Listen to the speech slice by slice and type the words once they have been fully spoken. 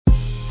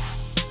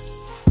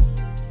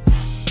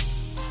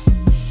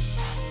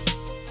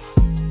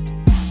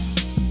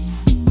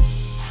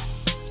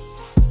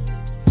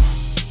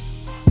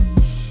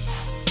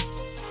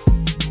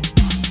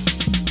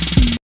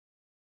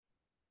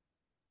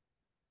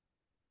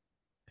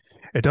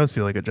It does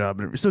feel like a job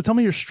interview. So tell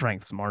me your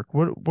strengths, Mark.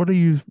 What would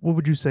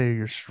you say are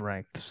your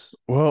strengths?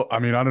 Well, I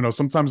mean, I don't know.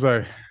 Sometimes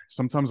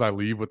I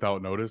leave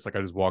without notice. Like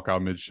I just walk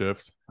out mid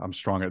shift. I'm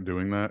strong at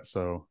doing that.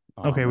 So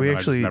Okay, and we then I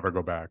just actually never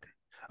go back.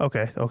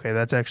 okay,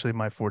 that's actually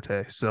my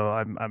forte. So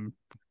I'm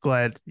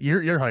glad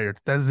you're hired.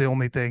 That's the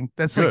only thing.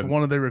 That's like Good.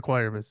 one of the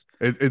requirements.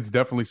 It's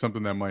definitely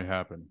something that might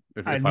happen I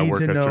if I need to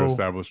work at your know,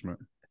 establishment.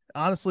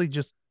 honestly,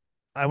 just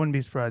I wouldn't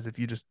be surprised if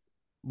you just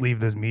leave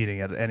this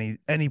meeting at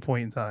any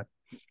point in time.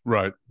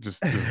 Right.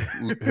 Just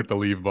hit the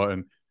leave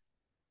button.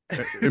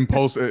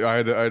 Impulse. I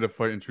had to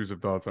fight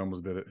intrusive thoughts. I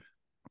almost did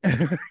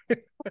it.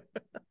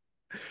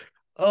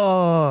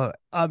 Oh,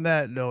 on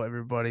that note,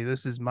 everybody,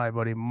 this is my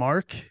buddy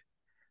Mark,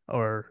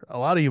 or a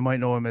lot of you might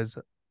know him as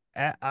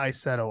at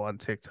Setto on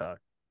TikTok.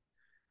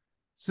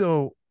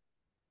 So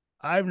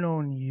I've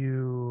known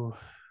you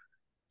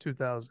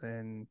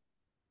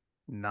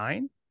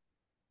 2009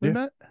 we Yeah.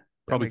 met. That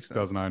Probably makes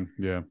sense. 2009.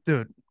 Yeah.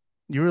 Dude,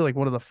 you were like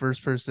one of the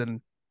first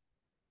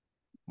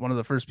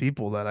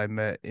people that I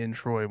met in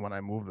Troy when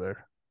I moved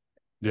there.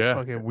 It's Yeah.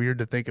 fucking weird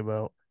to think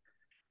about.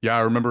 Yeah. I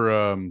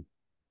remember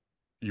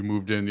you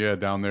moved in, yeah,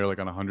 down there like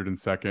on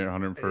 102nd,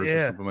 101st or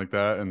Yeah. something like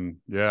that. And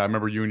yeah, I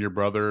remember you and your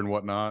brother and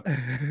whatnot.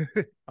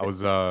 I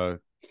was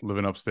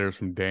living upstairs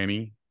from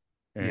Danny.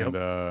 And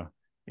Yep.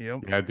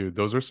 Yep. yeah, dude,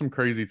 those are some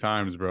crazy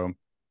times, bro.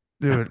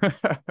 Dude,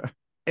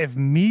 if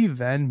me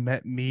then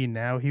met me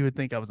now, he would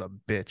think I was a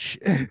bitch.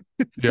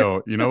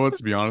 Yo, you know what?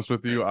 To be honest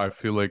with you, I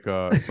feel like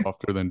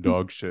softer than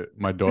dog shit.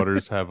 My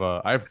daughters have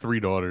I have three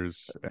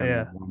daughters and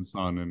Yeah. one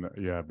son, and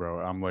yeah, bro,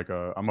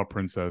 I'm a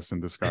princess in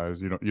disguise.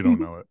 You don't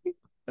know it.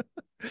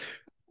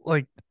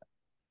 Like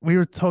we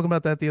were talking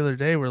about that the other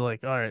day. We're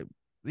like, all right,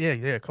 yeah,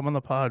 yeah, come on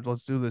the pod,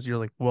 let's do this. You're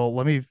like, well,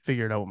 let me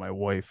figure it out with my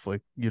wife,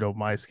 like,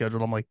 my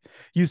schedule. I'm like,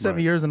 you sent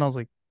me Right. yours, and I was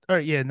like, all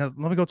right, yeah, now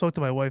let me go talk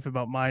to my wife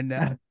about mine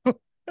now.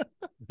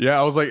 Yeah,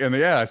 I was like, and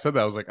yeah, I said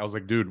that. I was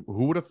like, dude,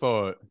 who would have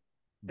thought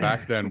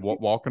back then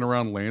walking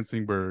around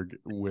Lansingburg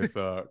with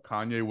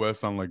Kanye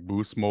West on like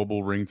Boost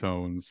Mobile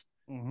ringtones.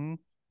 Hmm.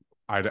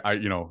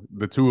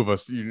 The two of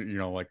us,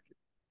 like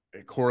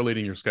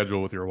correlating your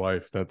schedule with your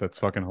wife. That's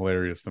fucking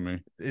hilarious to me.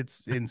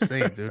 It's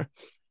insane, dude.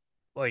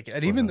 Like, and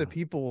But even the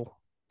people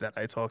that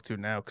I talk to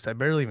now, because I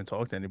barely even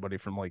talk to anybody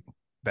from like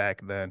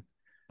back then.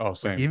 oh, Like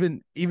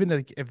same. even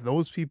like if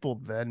those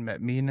people then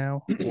met me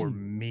now, or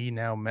me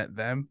now met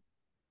them,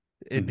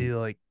 it'd Mhm. be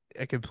like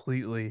a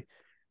completely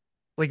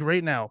like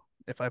right now.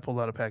 If I pulled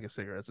out a pack of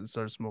cigarettes and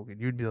started smoking,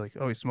 you'd be like,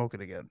 "Oh, he's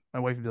smoking again." My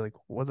wife would be like,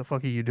 "What the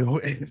fuck are you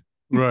doing?"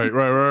 Right,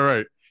 right, right,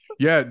 right.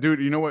 Yeah,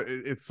 dude. You know what?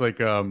 It's like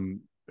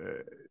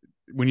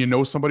when you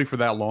know somebody for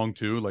that long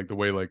too, like the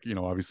way, like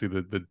obviously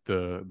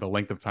the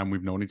length of time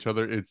we've known each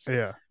other.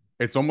 Yeah,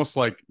 It's almost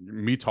like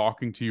me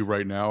talking to you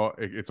right now.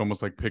 It's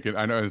almost like picking.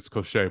 I know it's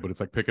cliche, but it's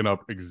like picking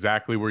up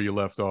exactly where you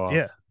left off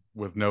yeah,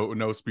 with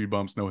no speed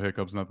bumps, no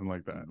hiccups, nothing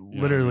like that. You know what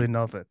I literally mean?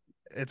 nothing.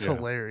 It's Yeah,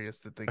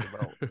 hilarious to think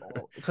about,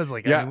 because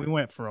like I yeah. mean, we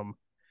went from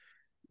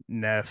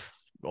Neff,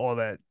 all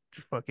that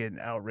fucking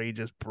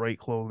outrageous bright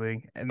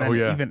clothing, and Oh then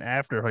yeah, even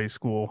after high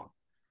school,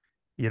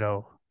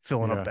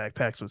 filling up yeah.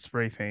 backpacks with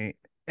spray paint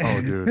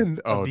Oh dude, and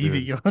a oh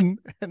BB dude, gun,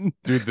 and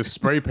dude. The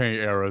spray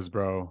paint eras,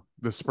 bro.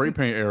 The spray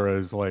paint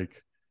era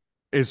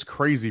is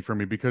crazy for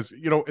me because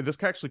this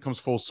actually comes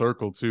full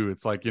circle too.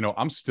 It's like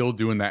I'm still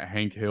doing that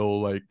Hank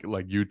Hill like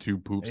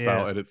YouTube poop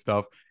style yeah, edit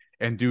stuff,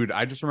 and dude,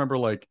 I just remember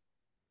like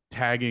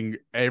tagging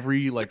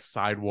every like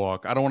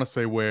sidewalk. I don't want to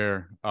say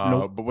where,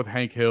 nope. but with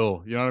Hank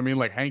Hill, you know what I mean?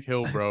 Like Hank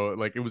Hill, bro.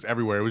 Like it was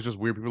everywhere. It was just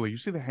weird. People were like, you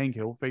see the Hank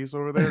Hill face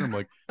over there, and I'm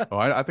like, oh,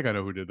 I think I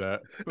know who did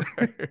that.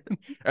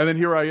 And then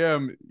here I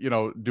am,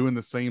 doing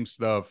the same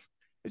stuff.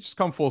 It's just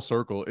come full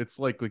circle. It's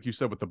like you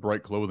said with the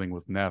bright clothing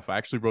with Neff. I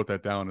actually wrote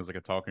that down as like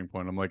a talking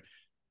point. I'm like,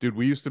 dude,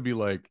 we used to be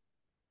like,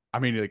 I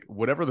mean, like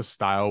whatever the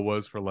style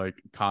was for like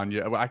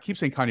Kanye. Well, I keep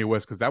saying Kanye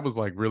West because that was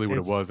like really what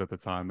it It's was at the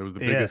time. It was the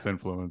biggest yeah,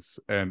 influence,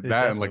 and it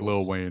that and definitely like Lil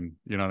was. Wayne.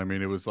 You know what I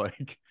mean? It was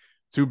like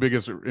two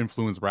biggest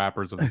influence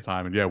rappers of the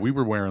time, and yeah, we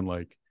were wearing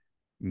like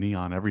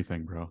neon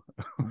everything, bro.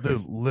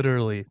 Dude,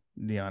 literally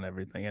neon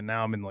everything, and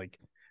now I'm in like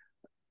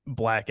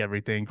black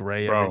everything,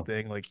 gray Bro,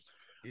 everything. Like,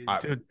 I,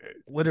 dude, it's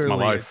my literally,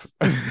 life.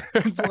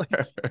 it's like,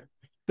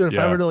 dude, if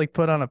I Yeah. were to like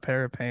put on a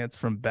pair of pants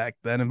from back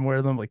then and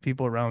wear them, like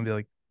people around would be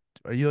like,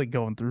 "Are you like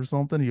going through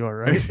something? You all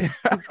right?"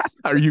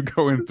 Are you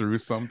going through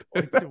something?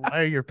 Like, dude,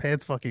 why are your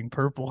pants fucking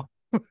purple?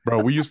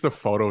 Bro, we used to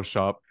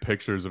Photoshop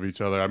pictures of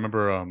each other. I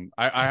remember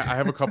I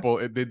have a couple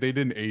they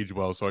didn't age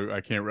well, so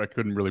I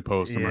couldn't really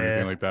post them or anything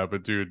Yeah, like that.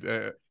 But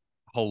dude,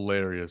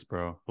 hilarious,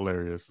 bro.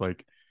 Hilarious.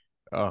 Like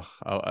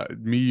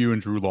me, you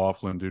and Drew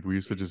Laughlin, dude, we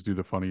used to just do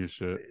the funniest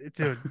shit.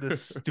 dude, the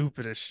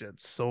stupidest shit.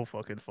 So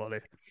fucking funny.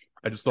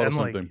 I just thought of And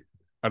like, something.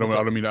 what's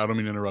up? I don't mean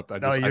to interrupt.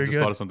 No, I you're just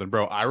thought good. of something.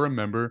 Bro, I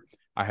remember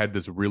I had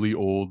this really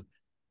old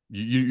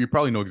you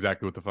probably know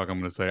exactly what the fuck I'm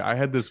gonna say. I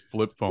had this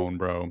flip phone,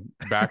 bro,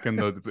 back in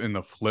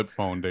the flip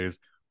phone days,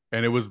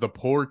 and it was the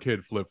poor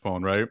kid flip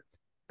phone, right?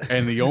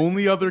 And the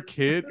only other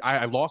kid,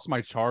 I lost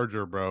my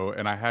charger, bro,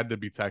 and I had to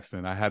be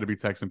texting. I had to be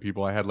texting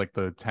people. I had like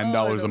the ten Oh, I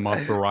dollars a know.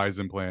 month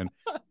Verizon plan,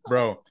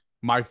 bro.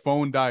 My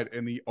phone died,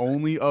 and the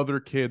only other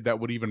kid that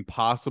would even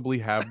possibly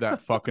have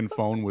that fucking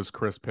phone was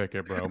Chris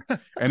Pickett, bro.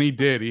 And he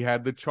did. He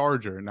had the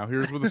charger. Now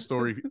here's where the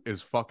story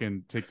is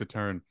fucking takes a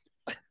turn.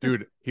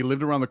 Dude, he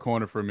lived around the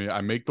corner from me.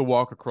 I make the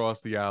walk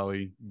across the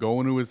alley, go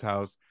into his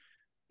house.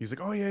 He's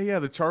like, "Oh yeah, yeah,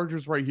 the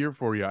charger's right here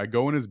for you." I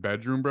go in his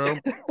bedroom, bro,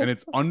 and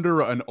it's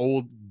under an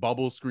old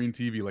bubble screen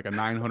TV, like a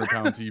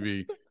 900-pound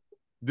TV.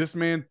 This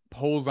man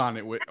pulls on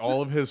it with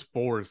all of his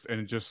force and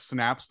it just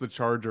snaps the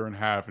charger in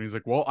half. And he's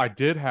like, "Well, I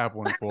did have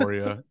one for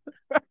you."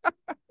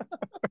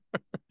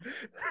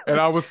 And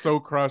I Like, was so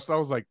crushed. I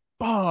was like,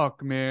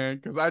 "Fuck, man,"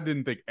 because I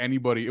didn't think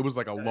anybody. It was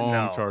like a long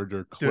no, charger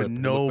dude, clip. It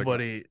looked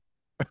like a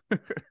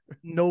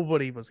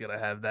nobody was gonna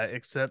have that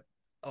except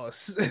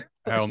us.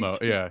 hell no.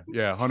 Like, Yeah,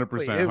 yeah, hundred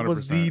like percent, it hundred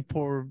was percent.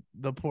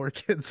 the poor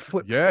kid's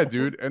flip Yeah, phone.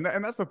 dude, and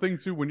that's the thing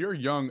too. When you're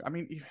young, I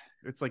mean,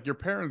 it's like your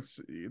parents,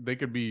 they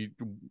could be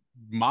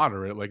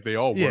moderate, like they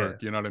all Yeah,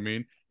 work. You know what I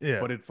mean? yeah.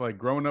 But it's like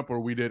growing up where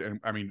we did, and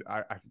I mean,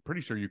 I'm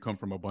pretty sure you come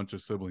from a bunch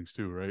of siblings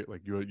too, right?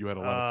 Like you had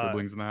a lot of Uh,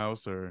 siblings in the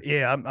house, or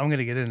yeah. I'm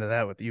gonna get into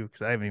that with you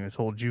because I haven't even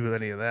told you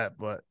any of that.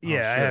 But oh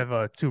yeah, I shit,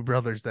 have two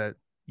brothers that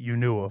you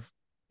knew of.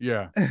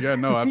 yeah, yeah,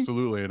 no,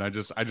 absolutely. And I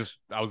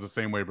was the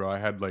same way, bro. I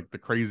had like the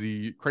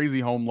crazy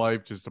home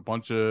life, just a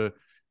bunch of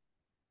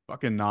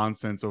fucking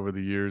nonsense over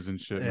the years and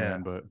shit, Yeah.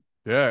 man. But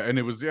and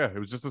it was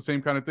just the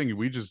same kind of thing.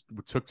 We just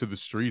took to the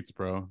streets,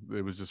 bro.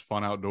 It was just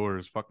fun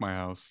outdoors. Fuck my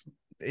house.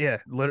 Yeah,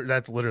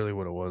 that's literally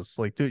what it was.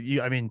 Like,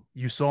 dude, I mean,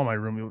 you saw my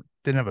room. It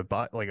didn't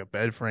have like a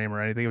bed frame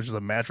or anything. It was just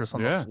a mattress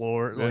on the Yeah,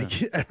 floor. yeah,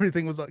 Like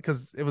everything was like,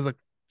 because it was like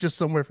just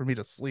somewhere for me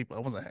to sleep. I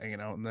wasn't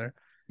hanging out in there.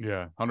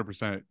 yeah,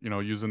 100%. You know,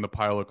 using the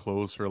pile of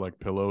clothes for like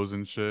pillows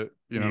and shit.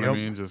 You know what I Yep.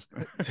 mean? Just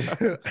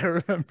Dude, I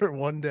remember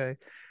one day,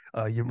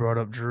 you brought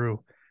up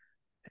Drew.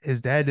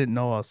 His dad didn't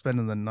know I was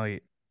spending the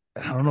night.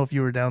 And I don't know if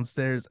you were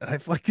downstairs, and I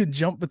fucking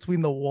jumped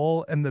between the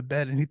wall and the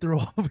bed, and he threw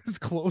all of his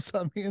clothes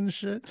on me and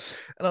shit.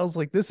 And I was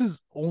like, "This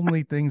is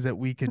only things that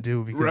we could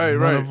do because right,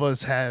 none right, of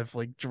us have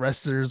like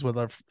dressers with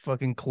our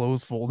fucking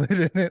clothes folded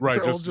in it.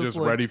 right. We're all Just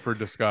like ready for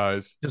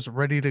disguise. just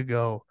ready to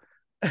go."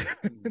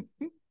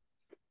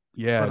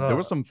 Yeah, But there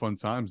was some fun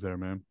times there,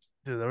 man.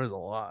 dude, there was a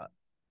lot.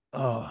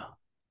 Oh,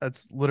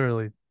 that's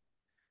literally.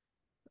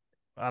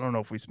 I don't know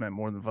if we spent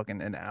more than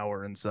fucking an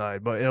hour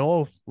inside, but it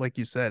all, like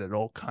you said, it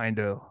all kind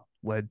of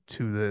led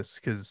to this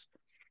because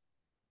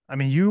I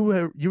mean, you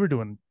were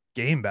doing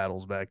game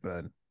battles back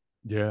then,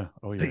 Yeah.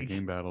 Oh yeah, like,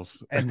 game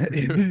battles. and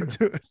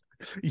dude,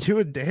 you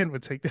and Dan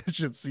would take that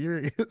shit I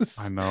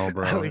serious. know, I,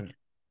 bro. like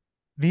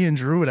me and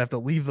Drew would have to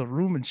leave the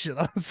room and shit.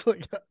 I was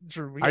like,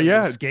 Drew, we gotta go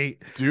Yeah,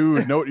 skate.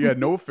 dude. No, yeah,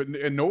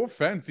 and no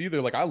offense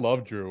either. Like I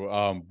love Drew.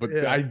 But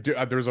Yeah, I do.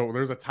 There's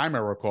a time I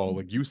recall.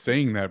 Like you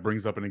saying that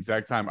brings up an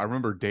exact time. I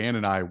remember Dan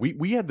and I.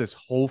 We had this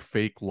whole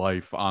fake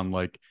life on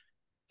like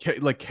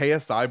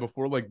KSI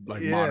before like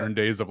yeah, modern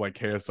days of like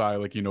KSI,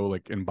 like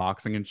like in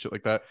boxing and shit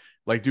like that.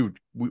 Like, dude,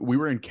 we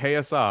were in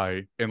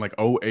KSI in like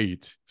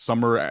 '08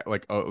 summer,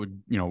 like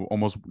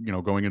almost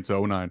going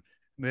into '09.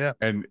 yeah,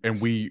 And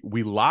we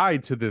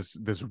lied to this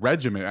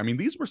regiment. I mean,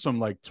 these were some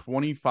like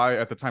 25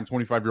 at the time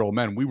 25-year-old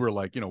men. We were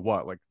like,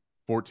 what, like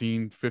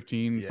 14,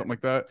 15, yeah. something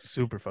like that.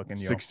 Super fucking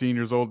young. 16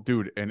 years old,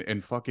 dude.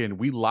 And fucking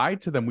we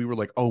lied to them. We were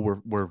like, "Oh,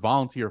 we're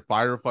volunteer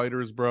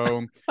firefighters,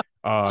 bro."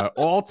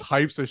 All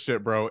types of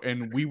shit, bro.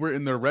 And we were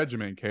in their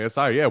regiment,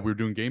 KSI. Yeah, we were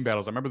doing game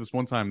battles. I remember this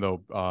one time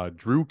though,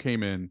 Drew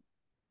came in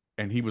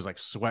and he was like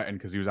sweating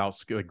because he was out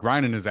like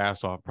grinding his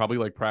ass off, probably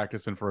like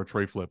practicing for a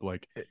tray flip.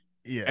 Like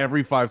Yeah.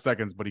 every 5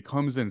 seconds, but he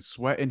comes in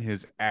sweating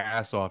his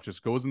ass off,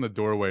 just goes in the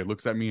doorway,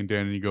 looks at me and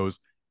Dan, and he goes,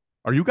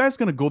 "Are you guys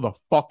gonna go the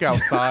fuck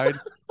outside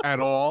at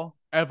all,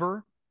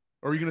 ever?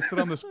 Or are you gonna sit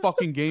on this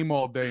fucking game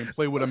all day and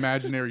play with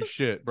imaginary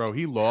shit?" Bro,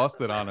 he lost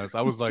it on us.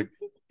 I was like,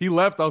 he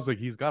left. I was like,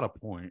 he's got a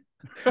point.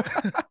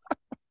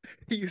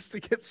 He used to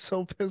get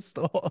so pissed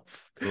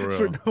off For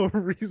for real. no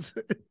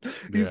reason.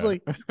 He's Yeah.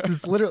 like,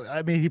 just literally,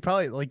 I mean, he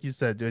probably, like you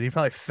said, dude, he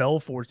probably fell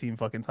 14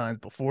 fucking times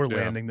before Yeah.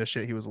 landing the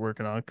shit he was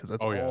working on because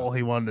that's Oh yeah. all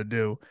he wanted to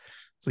do.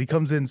 So he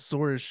comes in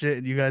sore as shit,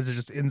 and you guys are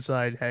just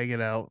inside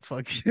hanging out.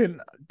 Fucking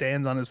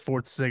Dan's on his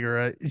fourth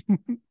cigarette.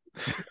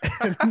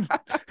 And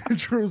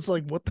Drew's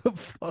like, "What the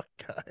fuck,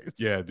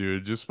 Yeah, guys?"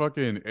 dude, just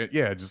fucking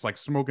yeah, just like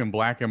smoking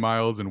black and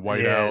milds and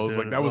white Yeah, owls.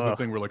 Like dude. that was the Ugh.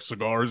 thing. We're like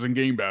cigars and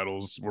game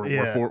battles.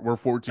 Yeah, We're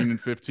 14 and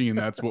 15.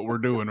 That's what we're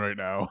doing right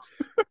now.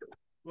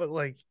 but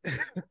like,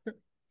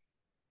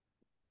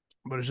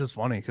 but it's just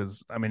funny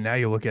because I mean, now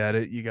you look at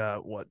it, you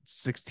got what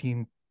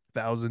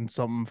 16,000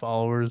 something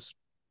followers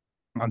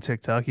on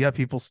TikTok. You got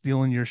people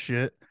stealing your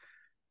shit.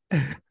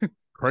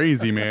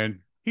 Crazy,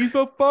 man. He's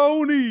a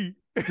phony.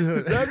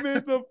 Dude, That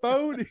man's a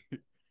phony.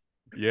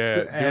 Yeah,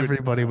 dude.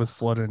 everybody was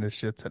flooding his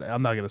shit today.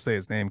 I'm not gonna say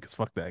his name because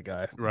fuck that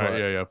guy, Right. but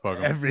Yeah. Yeah. Fuck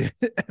him. every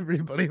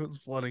everybody was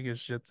flooding his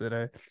shit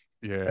today.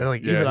 And Yeah.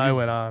 like Yeah. even I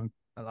went on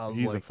and I was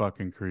He's a like,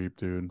 fucking creep,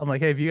 dude. I'm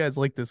like, hey, if you guys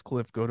like this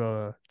clip, go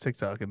to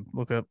TikTok and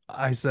look up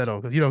I said, oh,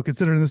 because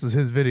considering this is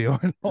his video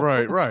and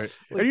Right. all, Right.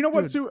 And like, you know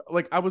what, dude, too?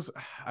 Like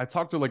I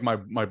talked to like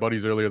my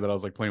buddies earlier that I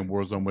was like playing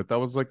Warzone with. I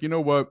was like, you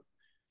know what?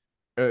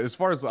 As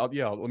far as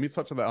yeah, let me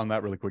touch on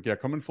that really quick. Yeah,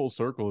 coming full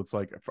circle, it's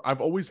like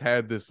I've always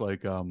had this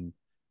like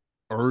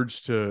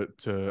urge to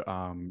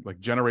like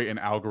generate an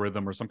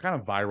algorithm or some kind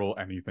of viral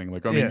anything.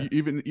 Like I mean,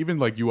 Yeah, even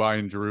like UI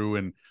and Drew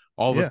and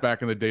all of us yeah,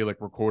 back in the day, like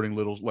recording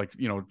little like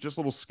just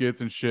little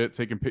skits and shit,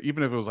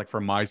 even if it was like for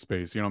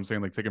MySpace, you know what I'm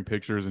saying, like taking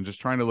pictures and just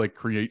trying to like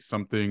create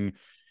something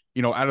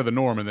out of the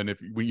norm. And then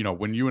if we,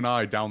 when you and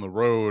I down the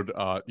road,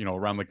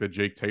 around like the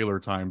Jake Taylor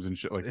times and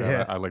shit like that,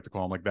 yeah. I like to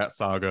call them like that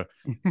saga,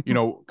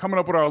 coming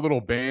up with our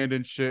little band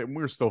and shit, and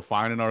we were still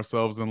finding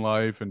ourselves in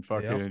life and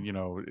Yep.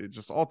 fucking,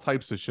 just all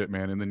types of shit,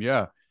 man. And then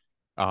yeah,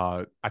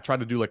 I tried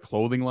to do like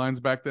clothing lines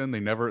back then.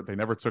 They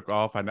never took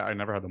off. I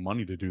never had the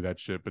money to do that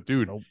shit. But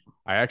dude, Nope.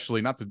 I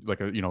actually, not to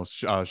like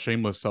a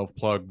shameless self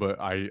plug, but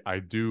I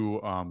do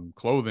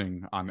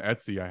clothing on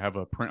Etsy. I have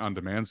a print on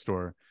demand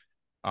store.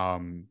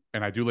 And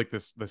I do like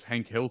this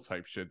Hank Hill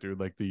type shit, dude.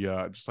 Like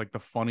the just like the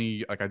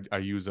funny, like I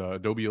use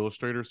Adobe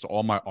Illustrator, so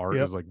all my art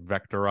Yep. is like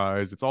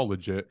vectorized. It's all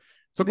legit.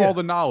 Took all Yeah.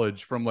 the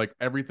knowledge from like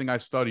everything I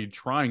studied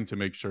trying to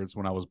make shirts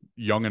when I was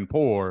young and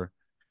poor.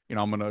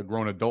 I'm a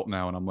grown adult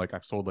now, and I'm like,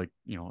 I've sold like,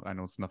 I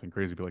know it's nothing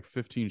crazy, but like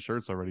 15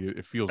 shirts already.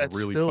 It feels That's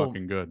really still,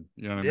 fucking good.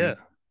 You know what I yeah. mean?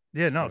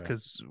 Yeah, no, Yeah.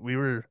 because we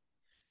were,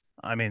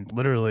 I mean,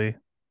 literally,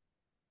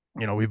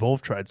 we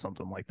both tried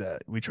something like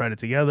that. We tried it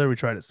together, we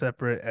tried it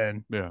separate,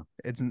 and Yeah.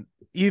 it's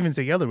even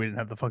together, we didn't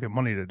have the fucking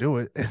money to do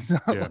it. It's Yeah.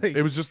 not It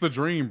like, was just the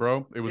dream,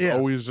 bro. It was yeah,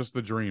 always just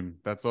the dream.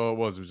 That's all it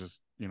was. It was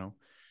just,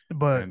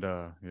 but and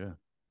yeah.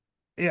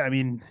 yeah, I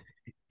mean,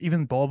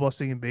 even ball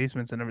busting in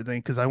basements and everything,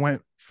 because I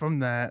went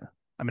from that.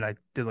 I mean, I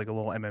did like a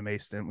little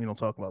MMA stint. We don't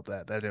talk about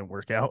that. That didn't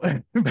work out.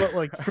 But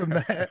like from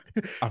that,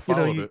 I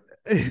followed you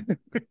it.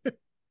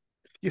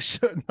 you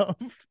shouldn't have.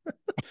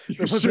 You There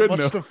wasn't should know.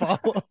 much to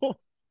follow.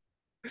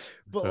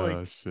 But like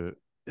Oh shit.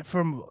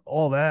 from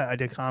all that, I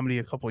did comedy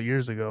a couple of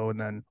years ago, and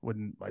then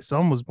when my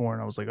son was born,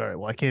 I was like, all right,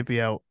 well, I can't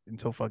be out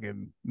until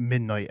fucking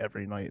midnight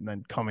every night, and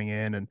then coming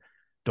in, and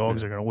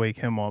dogs Yeah. are gonna wake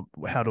him up.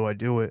 How do I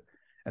do it?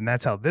 And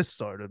that's how this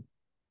started.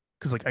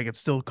 Because like I could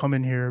still come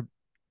in here,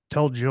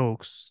 tell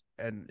jokes,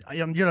 and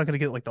you're not gonna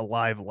get like the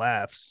live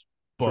laughs,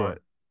 but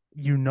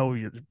Sure.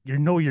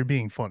 you're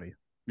being funny.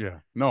 Yeah.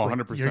 No, Like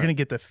you're 100%. gonna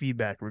get the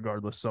feedback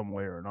regardless, some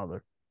way or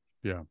another.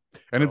 Yeah.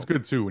 And it's So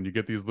good too when you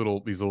get these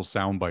little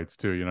sound bites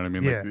too, you know what I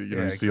mean? Like yeah,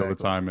 yeah, you see all the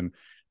exactly. time. And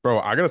bro,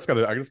 I just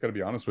gotta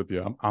be honest with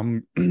you.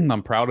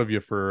 I'm proud of you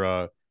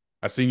for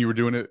I seen you were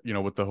doing it,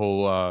 with the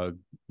whole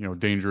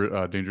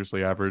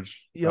dangerously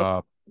average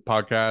Yep,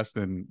 podcast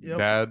and yep.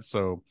 dad.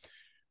 So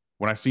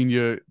when I seen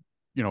you,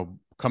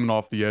 coming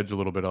off the edge a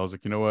little bit, I was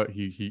like, you know what?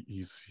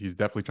 He's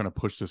definitely trying to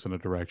push this in a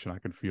direction. I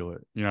can feel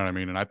it. You know what I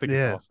mean? And I think it's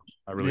Yeah, awesome.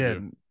 I really yeah.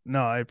 do. No,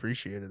 I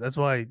appreciate it. That's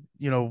why,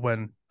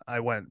 when I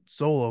went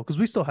solo, because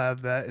we still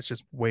have that. It's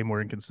just way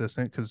more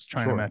inconsistent because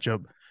trying to Sure. match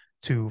up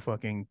two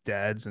fucking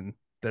dads and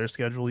their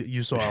schedule.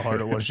 You saw how hard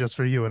it was just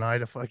for you and I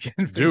to fucking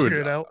figure Dude,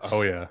 it out.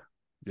 oh yeah.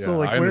 So Yeah,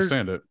 like I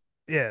understand it.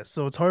 yeah,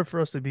 so it's hard for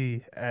us to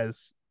be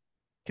as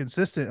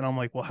consistent. And I'm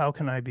like, well, how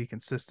can I be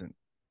consistent?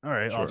 All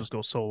right, I'll Sure. just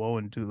go solo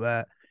and do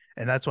that.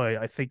 And that's why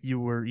I think you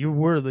were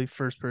the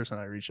first person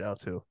I reached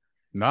out to.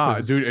 Nah,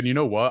 dude, and Cause you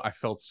know what? I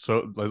felt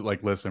so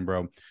like listen,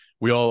 bro.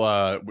 We all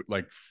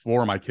like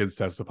four of my kids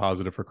tested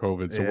positive for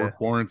COVID, so we're yeah,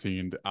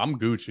 quarantined. I'm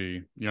Gucci,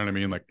 you know what I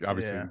mean? Like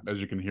obviously, yeah, as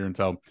you can hear and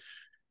tell.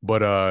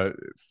 But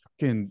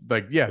fucking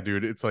like yeah,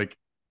 dude, it's like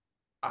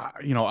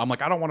I'm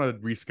like I don't want to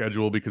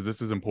reschedule because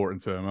this is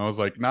important to him. I was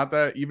like, not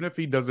that even if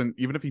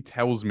he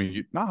tells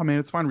me, nah, man,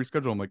 it's fine,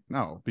 reschedule. I'm like,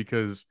 no,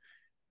 because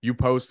you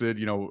posted,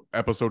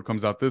 episode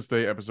comes out this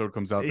day, episode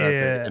comes out that day.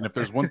 yeah, And if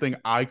there's one thing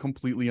I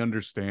completely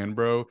understand,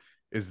 bro,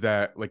 is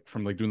that like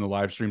from like doing the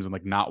live streams and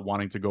like not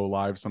wanting to go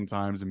live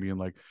sometimes and being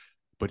like,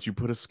 but you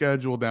put a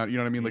schedule down, you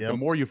know what I mean? Like the yep,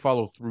 more you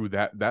follow through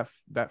that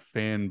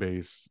fan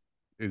base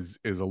is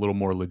a little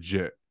more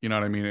legit, you know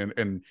what I mean?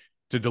 And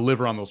to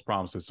deliver on those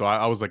promises. So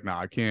I was like, nah,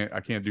 I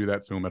can't do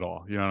that to him at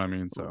all. You know what I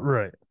mean? So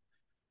right.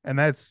 And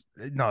that's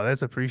no,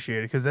 that's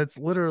appreciated because that's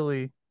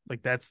literally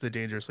like that's the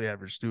dangerously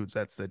average dudes.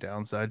 That's the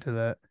downside to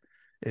that.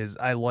 Is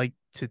I like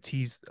to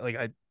tease like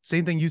I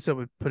same thing you said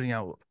with putting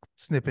out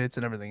snippets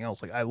and everything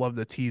else. Like I love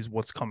to tease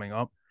what's coming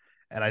up,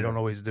 and I yeah. don't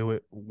always do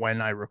it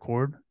when I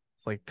record.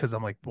 Like because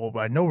I'm like, well,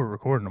 I know we're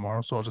recording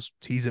tomorrow, so I'll just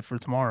tease it for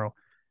tomorrow,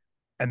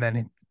 and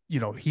then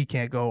he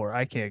can't go or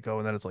I can't go,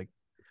 and then it's like,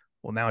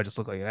 well, now I just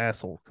look like an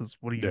asshole because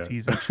what are you Yeah.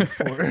 teasing shit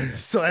for?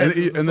 So and it's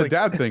and just the like,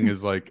 dad thing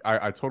is like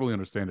I totally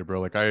understand it,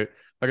 bro. Like I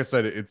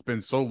said, it's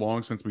been so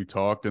long since we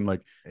talked, and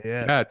like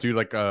yeah, yeah, dude.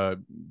 Like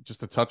just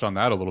to touch on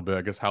that a little bit,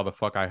 I guess how the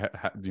fuck I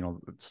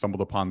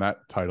stumbled upon that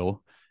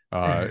title.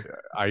 Uh,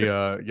 I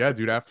yeah,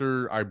 dude.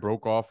 After I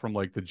broke off from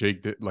like the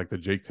Jake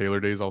Taylor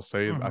days, I'll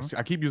say hmm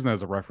I keep using that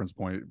as a reference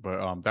point,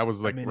 but that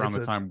was I like mean, around it's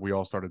the a time we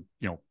all started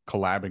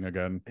collabing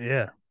again.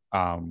 yeah,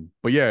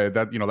 But yeah,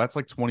 that's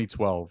like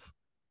 2012,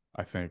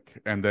 I think,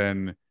 and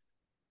then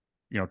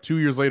 2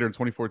 years later in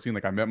 2014,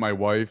 like I met my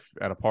wife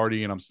at a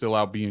party and I'm still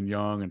out being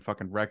young and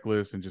fucking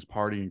reckless and just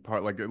partying,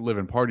 like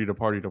living party to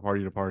party to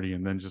party to party.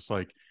 And then just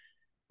like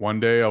one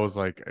day I was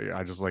like,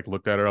 I just like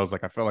looked at her. I was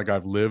like, I felt like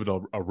I've lived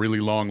a really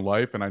long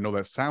life. And I know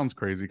that sounds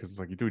crazy because it's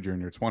like, dude, you're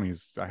in your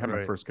 20s. I had my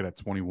Right. first kid at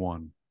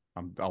 21.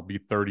 I'll be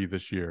 30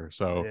 this year.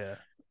 So Yeah.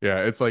 yeah,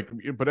 it's like,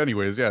 but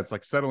anyways, yeah, it's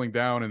like settling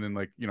down and then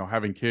like,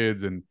 having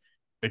kids and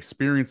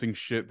experiencing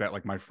shit that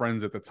like my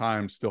friends at the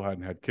time still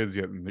hadn't had kids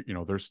yet. And,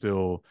 they're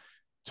still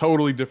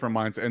totally different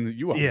minds. And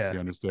you Yeah. obviously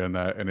understand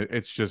that. And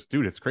it's just,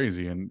 dude, it's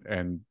crazy.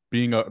 And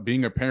being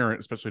a parent,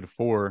 especially to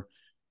four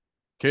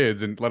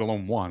kids and let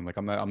alone one, like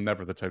I'm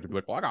never the type to be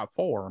like, well, I got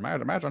four.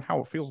 Imagine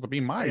how it feels to be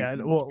Yeah.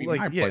 to Well, be like,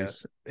 my yeah.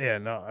 place. Yeah.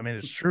 No, I mean,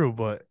 it's true,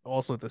 but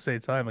also at the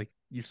same time, like,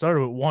 you started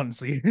with one,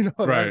 so you know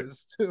how that Right.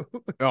 is too.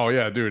 Oh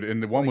yeah, dude.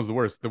 And the one Like, was the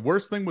worst. The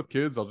worst thing with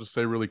kids, I'll just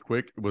say really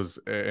quick, was,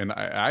 and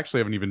I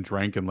actually haven't even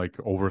drank in like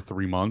over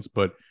 3 months,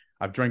 but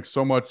I've drank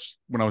so much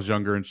when I was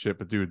younger and shit.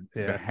 But dude,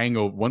 the yeah.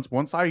 hangover,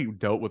 once I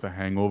dealt with a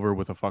hangover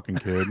with a fucking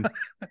kid,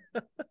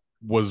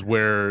 was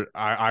where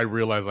I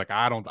realized like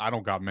I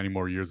don't got many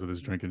more years of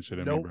this drinking shit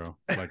in me, Nope. bro.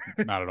 Like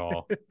not at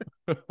all.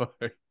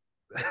 Like,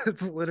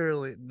 It's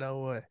literally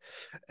no way.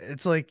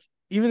 It's like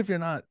even if you're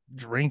not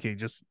drinking,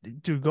 just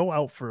to go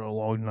out for a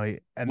long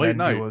night and late then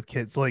deal night. with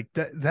kids like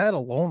that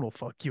alone will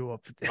fuck you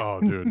up. Oh,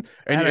 dude.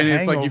 And Add a and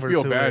it's like you hangover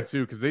feel to bad it.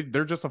 too, because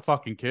they're just a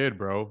fucking kid,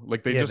 bro.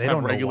 Like they Yeah, just they have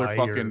don't know regular why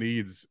fucking you're.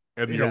 needs,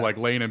 and you're Yeah. like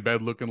laying in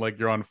bed looking like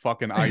you're on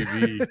fucking IV.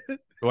 You're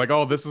like,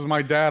 oh, this is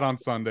my dad on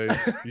Sundays.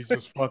 He's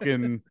just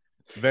fucking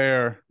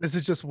there. This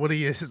is just what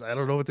he is. I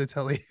don't know what to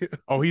tell you.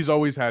 Oh, he's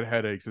always had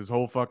headaches his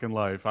whole fucking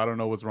life. I don't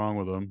know what's wrong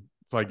with him.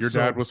 It's like your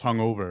dad So, was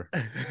hungover.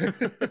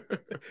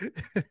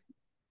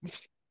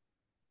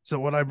 so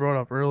what I brought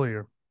up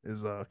earlier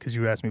is because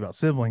you asked me about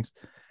siblings.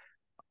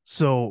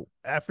 So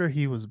after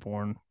he was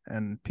born,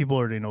 and people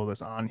already know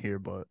this on here,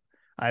 but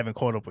I haven't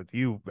caught up with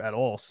you at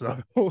all. So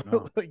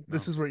No, like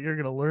this no. is where you're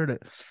gonna learn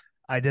it.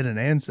 I did an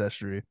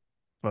ancestry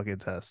fucking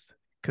test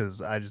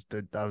because I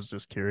was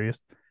just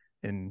curious.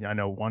 And I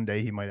know one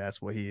day he might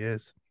ask what he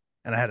is.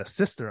 And I had a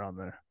sister on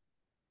there.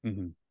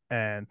 Hmm.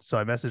 And so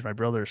I messaged my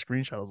brother a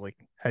screenshot. I was like,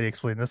 how do you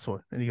explain this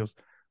one? And he goes,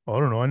 well, I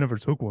don't know. I never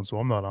took one, so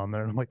I'm not on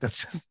there. And I'm like,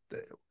 that's just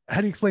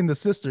how do you explain the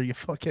sister, you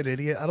fucking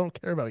idiot? I don't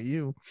care about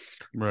you.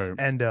 Right.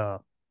 And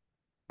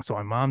so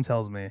my mom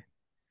tells me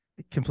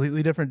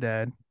completely different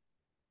dad.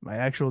 My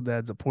actual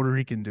dad's a Puerto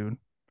Rican dude,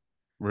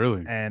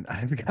 Really. and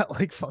I've got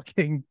like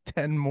fucking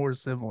 10 more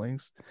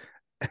siblings.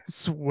 I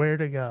swear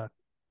to God.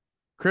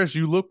 Chris,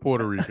 you look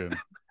Puerto Rican.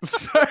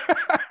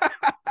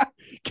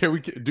 Can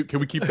we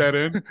keep that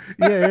in?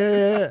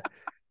 Yeah.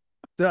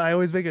 I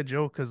always make a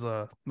joke because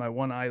my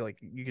one eye, like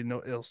you can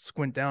know it'll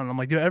squint down. And I'm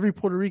like, dude, every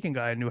Puerto Rican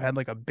guy I knew had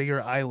like a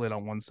bigger eyelid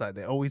on one side.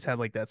 They always had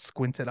like that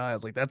squinted eye. I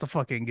was like, that's a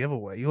fucking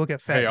giveaway. You look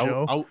at Hey, Fat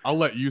Joe. I'll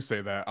let you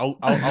say that. I'll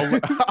I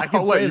can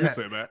I'll let say you that.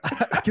 say that.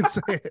 I can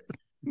say it.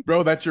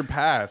 Bro, that's your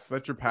pass.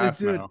 That's your pass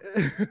Dude. now.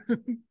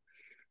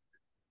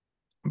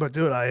 But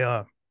dude,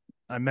 I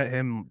met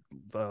him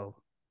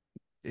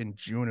in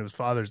June. It was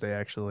Father's Day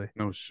actually.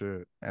 No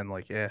shit. And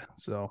like, yeah,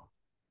 so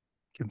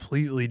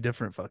completely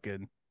different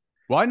fucking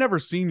Well, I never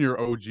seen your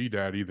OG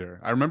dad either.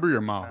 I remember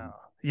your no. mom.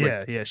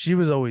 Like, Yeah. She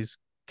was always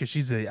because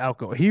she's a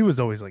alcohol. He was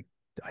always like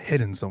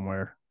hidden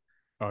somewhere,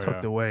 oh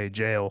tucked yeah. away,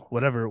 jail,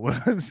 whatever it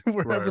was, Right,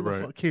 wherever the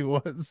right. fuck he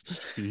was.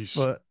 Sheesh.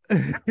 But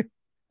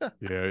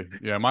Yeah,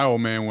 yeah. My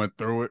old man went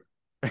through it.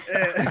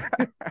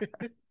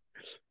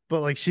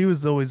 but like she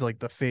was always like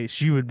the face.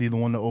 She would be the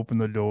one to open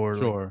the door.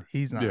 Like Sure.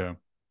 Yeah.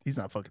 he's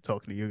not fucking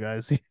talking to you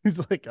guys. He's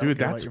like, I don't Dude,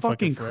 care about that's your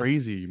fucking fucking friends.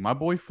 crazy. My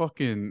boy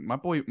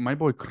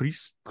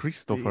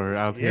Christopher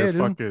out here Yeah,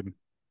 dude. fucking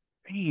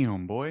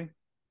damn boy.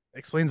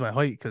 Explains my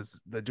height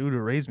because the dude who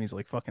raised me is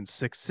like fucking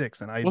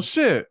 6'6", and Well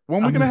shit.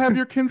 When we I'm gonna have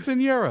your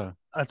quinceanera?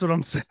 that's what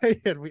I'm saying.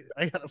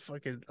 I gotta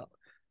fucking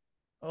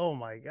oh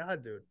my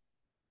god, dude.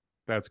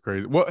 That's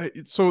crazy. Well,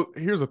 so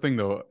here's the thing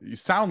though. You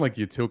sound like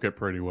you took it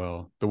pretty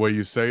well. The way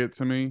you say it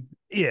to me.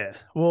 Yeah.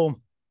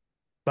 Well,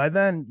 by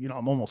then,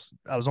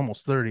 I was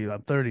almost 30.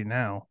 I'm 30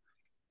 now.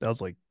 That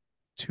was like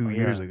Oh 2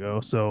 years yeah.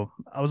 ago. So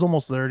I was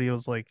almost 30. It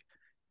was like,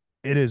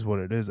 it is what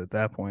it is at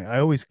that point. I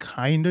always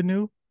kind of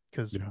knew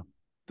because Yeah.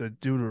 the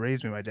dude who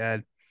raised me, my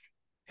dad,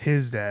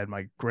 his dad,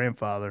 my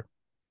grandfather,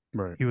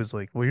 Right. he was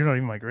like, well, you're not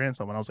even my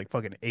grandson when I was like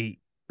fucking 8.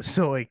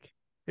 So like,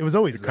 it was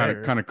always It kind of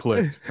there. kind of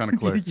clicked. Kind of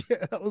clicked.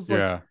 Yeah. I was like,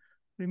 Yeah. what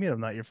do you mean I'm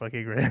not your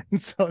fucking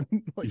grandson?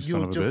 Like, You you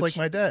son look of a just like bitch.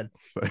 my dad.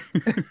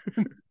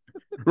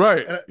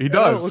 Right. He And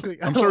I don't look does.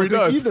 like I I'm don't sure he look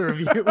like does. either of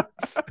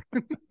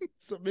you.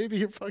 So maybe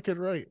you're fucking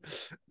right.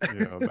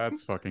 Yeah,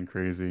 that's fucking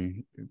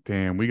crazy.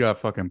 Damn, we got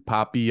fucking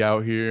Poppy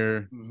out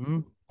here. Mm-hmm.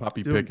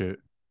 Poppy Dude, Pickett.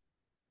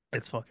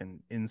 it's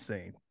fucking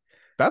insane.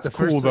 That's The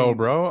cool first though, thing,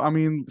 bro. I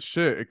mean,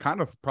 shit, it kind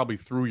of probably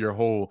threw your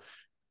whole.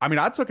 I mean,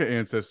 I took an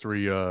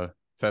ancestry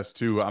test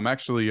too. I'm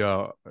actually I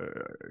know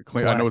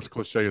it's black.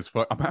 cliche as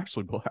fuck. I'm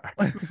actually black.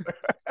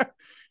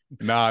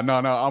 Nah, no,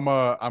 no.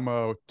 I'm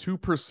a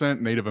 2%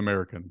 Native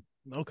American.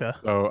 Okay.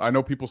 So I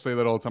know people say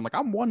that all the time, like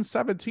I'm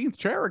 1/17th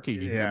Cherokee,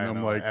 Yeah, and I I'm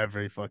know. like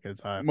Every fucking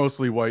time.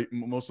 mostly white,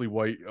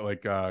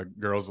 like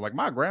girls are like,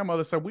 my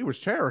grandmother said we was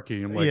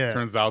Cherokee. I'm like, Yeah.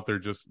 turns out they're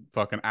just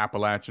fucking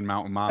Appalachian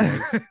mountain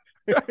mamas.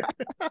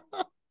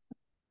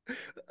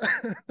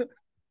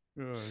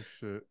 Oh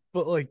shit.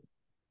 But like,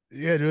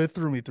 yeah, dude, it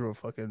threw me through a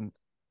fucking.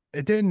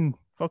 It didn't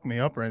fuck me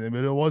up or anything,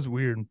 but it was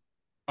weird.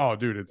 Oh,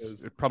 dude, it's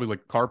Because probably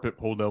like carpet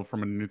pulled out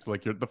from underneath,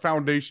 like the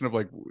foundation of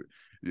like,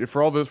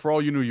 for all this, for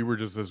all you knew, you were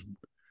just this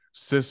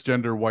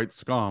cisgender white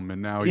scum,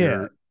 and now yeah,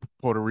 you're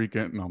Puerto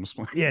Rican. No, I'm just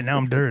playing. yeah. Now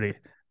I'm dirty,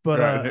 but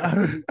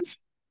Right.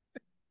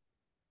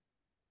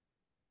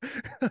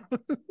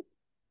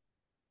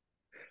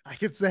 I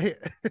could say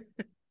it.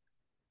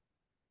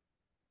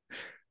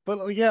 But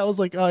like, yeah, I was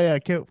like, oh yeah,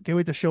 can't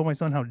wait to show my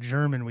son how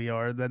German we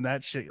are. Then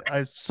that shit,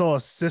 I saw a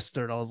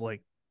sister, and I was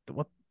like,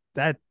 what?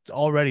 That's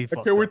already I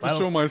can't fucked wait up. to I don't.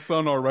 show my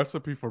son our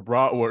recipe for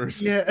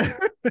bratwurst. Yeah.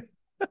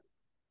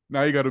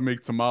 Now you got to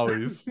make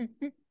tamales. Dude,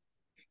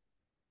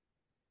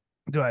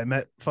 I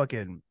met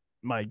fucking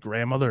my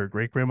grandmother or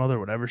great grandmother,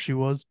 whatever she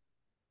was,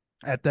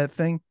 at that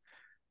thing.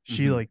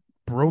 She Mm-hmm. like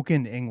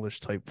broken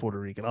English type Puerto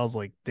Rican. I was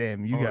like,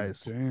 damn, you Oh,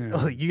 guys, like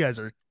damn. you guys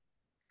are.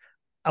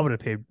 I would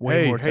have paid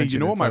way Hey, more hey, you attention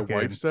know in what my wife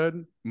fucking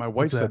said? My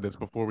what's wife said that? this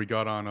before we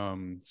got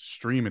on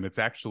stream, and it's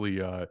actually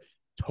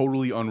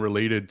totally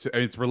unrelated to,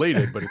 and it's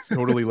related, but it's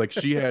totally like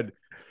she had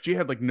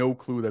like no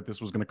clue that this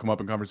was going to come up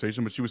in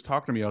conversation, but she was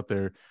talking to me out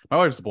there. My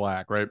wife's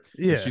black, right?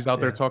 And Yeah, she's out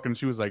there yeah, talking, and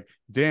she was like,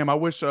 "Damn, I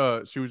wish she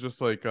was just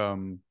like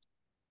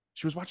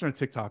she was watching a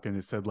TikTok and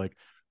it said like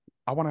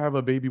I want to have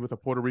a baby with a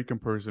Puerto Rican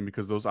person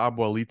because those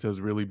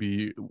abuelitas really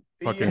be yeah.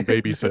 fucking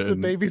The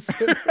babysitting."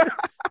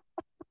 babysitters.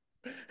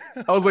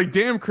 I was like,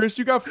 "Damn, Chris,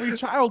 you got free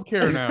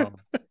childcare now."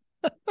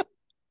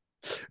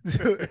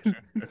 Dude.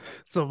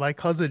 So my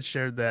cousin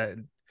shared that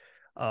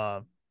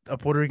uh a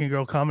Puerto Rican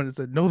girl commented and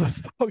said, no the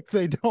fuck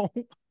they don't.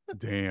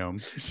 Damn.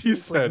 She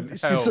said,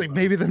 She's hell like, no.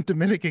 maybe them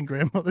Dominican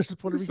grandmothers,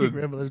 Puerto He Rican said,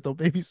 grandmothers don't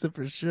babysit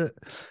for shit.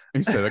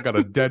 I got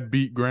a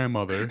deadbeat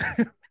grandmother.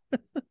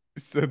 He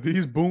said,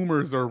 these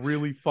boomers are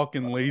really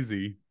fucking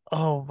lazy.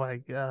 Oh my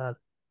god.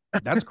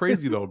 That's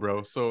crazy though,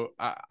 bro. So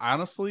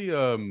honestly,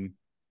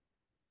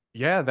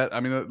 yeah, that I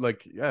mean,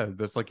 like, yeah,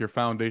 that's like your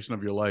foundation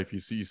of your life. You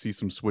see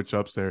some switch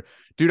ups there,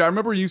 dude. I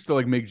remember you used to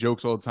like make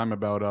jokes all the time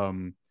about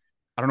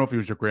I don't know if it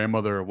was your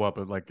grandmother or what,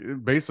 but like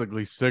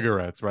basically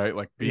cigarettes, right?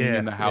 Like being in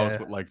Yeah, the house yeah.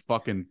 with like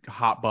fucking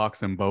hot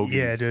box and Yeah,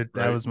 bogeys, dude.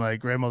 That right? was my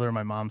grandmother on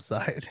my mom's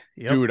side.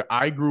 Yep. Dude,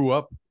 I grew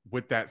up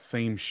with that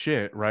same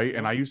shit, right?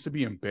 And Yep. I used to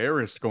be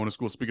embarrassed going to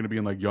school, speaking of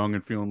being like young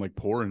and feeling like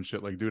poor and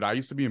shit. Like, dude, I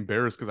used to be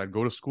embarrassed because I'd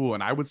go to school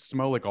and I would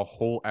smell like a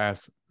whole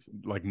ass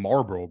like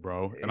Marlboro,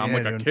 bro. And I'm Yeah,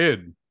 like a dude.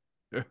 kid.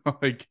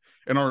 Like,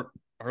 and our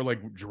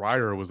like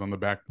dryer was on the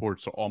back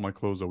porch, so all my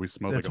clothes always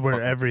smelled like That's a where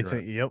fucking cigarette.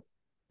 everything. Yep.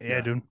 Yeah,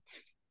 Yeah. dude.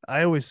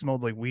 I always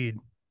smelled like weed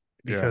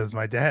Yeah. because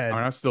my I dad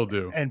mean, I still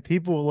do. and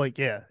people like,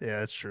 yeah,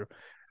 yeah, that's true.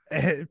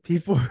 And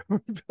people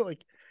would be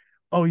like,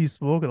 "Oh, you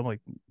smoke?" And I'm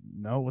like,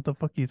 "No, what the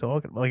fuck are you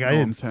talking about?" Like, I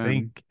No, I'm didn't 10.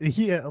 think.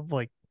 Yeah, I'm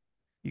like,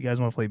 "You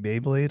guys want to play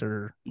Beyblade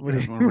or You what?"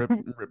 guys want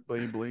to rip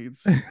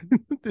Beyblades?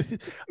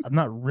 I'm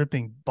not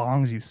ripping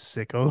bongs, you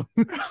sickos.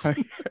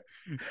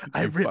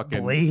 I you rip fucking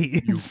you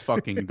blades.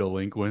 fucking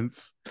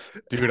delinquents.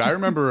 Dude, I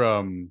remember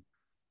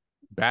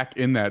back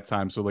in that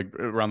time, so like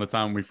around the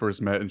time we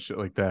first met and shit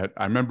like that,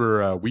 I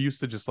remember we used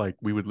to just like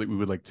we would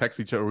like text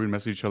each other, we'd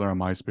message each other on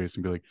MySpace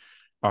and be like,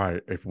 all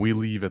right, if we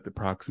leave at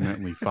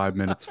approximately 5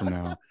 minutes from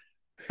now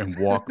and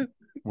walk,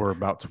 we're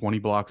about 20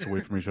 blocks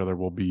away from each other,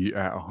 we'll be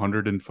at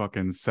 100 and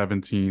fucking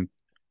 17th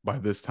by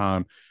this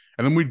time.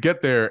 And then we'd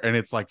get there and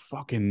it's like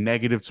fucking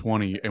negative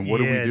 20. And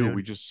what Yeah, do? We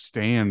dude. just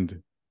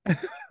stand.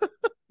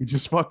 We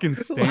just fucking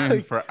stand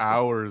like, for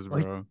hours,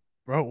 like, bro.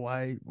 bro,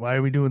 why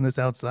are we doing this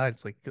outside?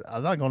 It's like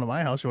I'm not going to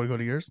my house. You want to go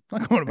to yours?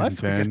 I'm not going to my And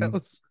fucking then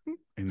house,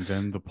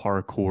 the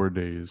parkour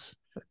days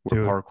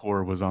where dude.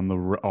 parkour was on the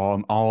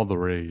on all the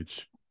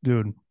rage.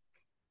 Dude,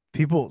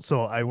 people.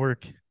 So I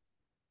work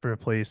for a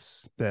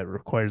place that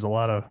requires a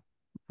lot of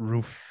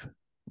roof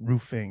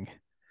roofing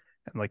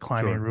and like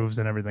climbing Sure. roofs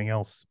and everything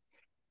else.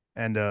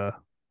 And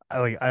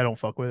I don't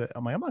fuck with it.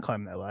 I'm like, I'm not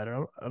climbing that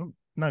ladder. I'm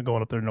not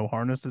going up there, no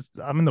harness.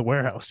 I'm in the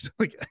warehouse.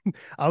 Like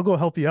I'll go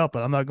help you out,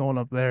 but I'm not going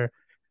up there.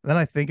 And then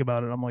I think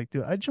about it. I'm like,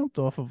 dude, I jumped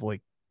off of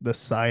like the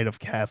side of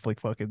Catholic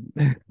fucking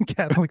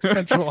Catholic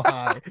Central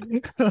High.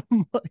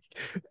 I'm like,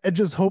 and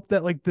just hope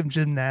that like the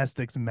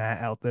gymnastics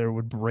mat out there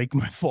would break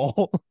my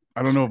fall.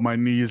 I don't know if my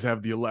knees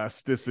have the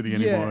elasticity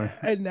anymore.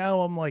 Yeah. And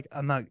now I'm like,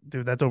 I'm not,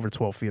 dude, that's over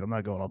 12 feet. I'm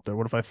not going up there.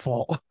 What if I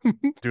fall?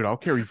 Dude, I'll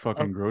carry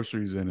fucking Um,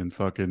 groceries in and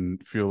fucking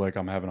feel like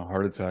I'm having a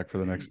heart attack for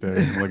the next day.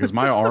 I'm like, is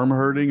my arm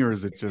hurting or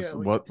is it yeah, just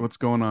like what's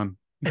going on?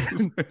 I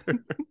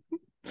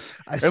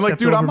And like, stepped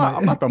dude, over I'm my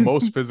not the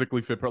most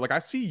physically fit person. Like I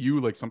see you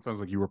like sometimes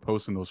like you were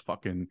posting those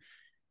fucking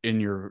in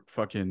your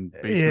fucking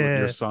basement with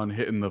your yeah, son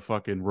hitting the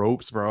fucking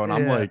ropes, bro. And yeah.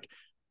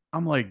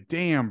 I'm like,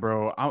 damn,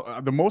 bro.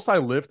 The most I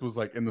lift was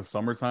like in the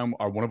summertime.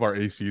 One of our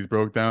ACs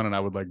broke down, and I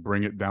would like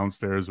bring it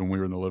downstairs when we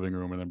were in the living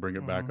room, and then bring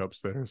it back Mhm.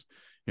 upstairs.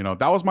 You know,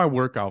 that was my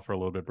workout for a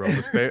little bit, bro.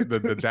 The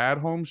Dude, dad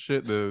home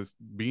shit, the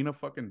being a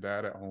fucking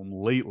dad at home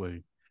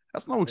lately.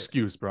 That's no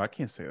excuse, bro. I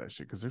can't say that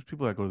shit because there's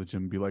people that go to the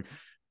gym and be like,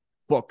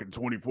 fucking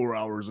 24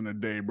 hours in a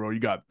day, bro. You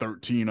got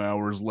 13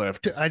 hours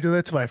left. I do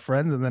that to my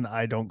friends, and then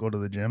I don't go to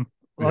the gym.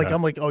 Like Yeah.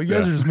 I'm like, oh, you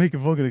guys Yeah. are just making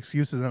fucking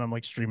excuses, and I'm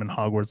like streaming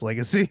Hogwarts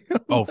Legacy.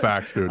 Oh,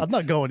 facts, dude. I'm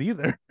not going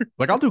either.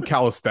 Like I'll do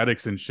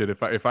calisthenics and shit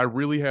if I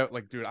really have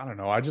like, dude, I don't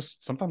know. I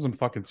just sometimes I'm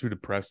fucking too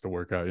depressed to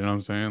work out. You know what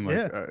I'm saying?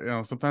 Like,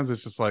 Yeah. sometimes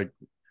it's just like,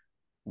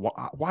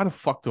 why the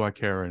fuck do I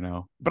care right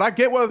now? But I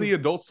get why the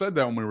adults said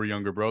that when we were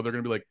younger, bro. They're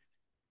gonna be like,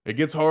 it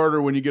gets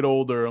harder when you get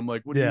older. I'm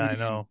like, what do you Yeah, I mean?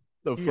 know.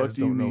 The You fuck guys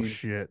do you don't know mean?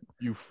 shit.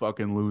 You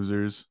fucking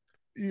losers.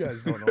 You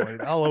guys don't know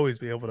anything. I'll always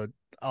be able to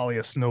ollie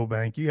a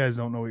snowbank. You guys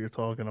don't know what you're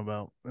talking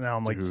about. Now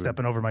I'm like Dude,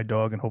 stepping over my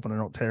dog and hoping I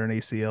don't tear an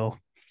ACL.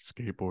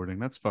 skateboarding.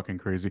 That's fucking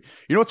crazy.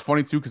 You know what's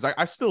funny too? Because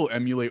I still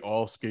emulate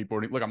all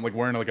skateboarding. Like I'm like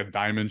wearing like a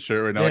diamond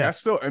shirt right now. Like I Yeah.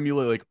 still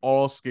emulate like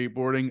all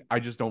skateboarding. I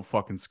just don't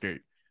fucking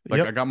skate.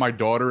 Like I Yep. got my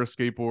daughter a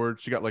skateboard.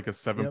 She got like a Yep.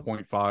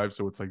 7.5,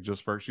 so it's like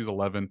just for she's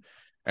 11.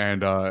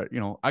 And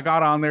I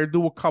got on there,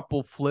 do a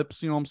couple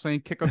flips, you know what I'm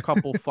saying? Kick a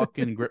couple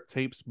fucking grip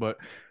tapes, but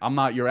I'm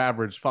not your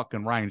average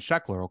fucking Ryan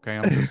Sheckler, okay?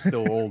 I'm just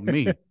still old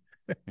me.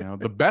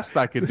 The best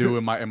I could do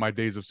Dude, in my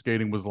days of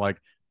skating was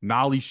like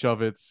nollie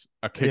shove-its,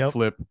 a kick yep.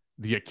 flip,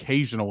 the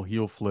occasional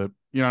heel flip.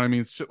 You know what I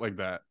mean? Shit like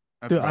that.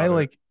 That's Dude, I about it.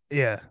 like,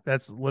 yeah,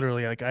 that's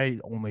literally like I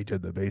only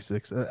did the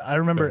basics. I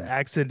remember Same.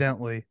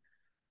 accidentally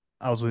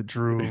I was with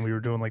Drew and we were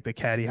doing like the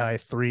caddy high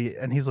three,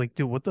 and he's like,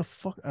 dude, what the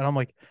fuck? And I'm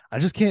like, I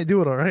just can't do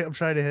it. All right. I'm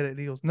trying to hit it. And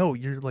he goes, no,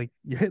 you're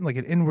hitting like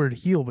an inward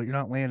heel, but you're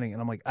not landing.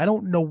 And I'm like, I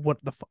don't know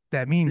what the fuck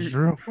that means,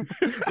 Drew.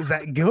 Is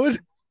that good?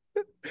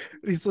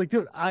 He's like,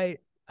 dude, I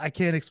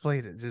can't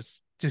explain it.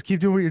 Just keep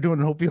doing what you're doing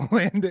and hope you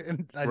land it.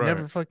 And I Right.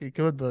 never fucking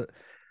could, but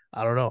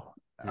I don't know.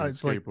 Dude,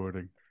 It's like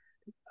skateboarding.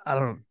 I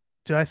don't.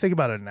 Do I think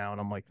about it now, and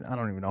I'm like, I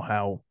don't even know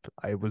how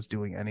I was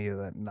doing any of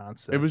that It was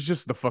nonsense.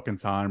 just the fucking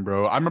time,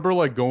 bro. I remember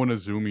like going to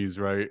Zoomies,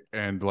 right?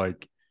 And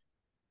like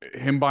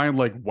him buying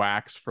like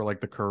wax for like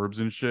the curbs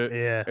and shit.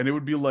 Yeah, And it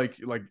would be like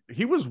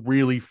he was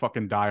really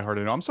fucking diehard.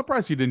 And I'm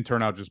surprised he didn't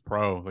turn out just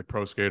pro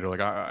skater. Like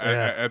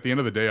yeah, at the end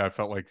of the day, I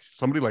felt like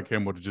somebody like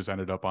him would have just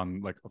ended up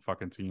on like a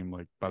fucking team,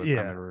 like by the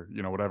time they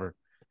yeah. were, whatever.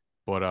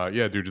 But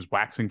yeah, dude, just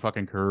waxing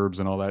fucking curbs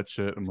and all that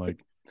shit. I'm like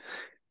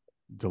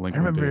I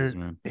delinquent days,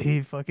 remember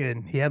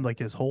man. he had like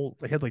his whole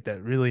he had like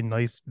that really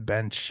nice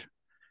bench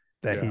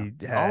that Yeah. he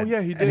Oh had,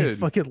 yeah, he and he did.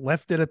 fucking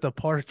left it at the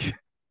park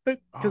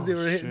because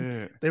Oh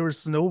shit. they were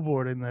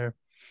snowboarding there.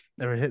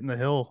 They were hitting the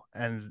hill,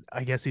 and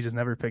I guess he just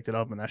never picked it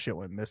up, and that shit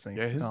went missing.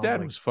 Yeah, And his I was dad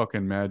like, was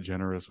fucking mad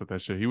generous with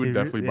that shit. He would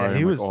definitely yeah, buy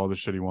him like all the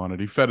shit he wanted.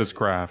 He fed his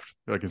craft,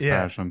 like his yeah,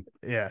 passion.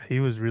 yeah,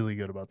 he was really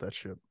good about that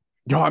shit.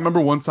 Yo, I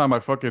remember one time I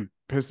fucking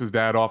pissed his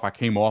dad off. I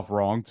came off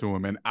wrong to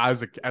him, and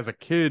as a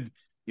kid,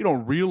 you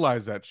don't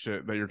realize that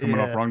shit that you're coming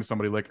off Yeah. wrong to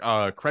somebody. Like,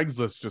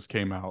 Craigslist just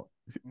came out.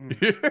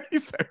 Mm. He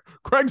said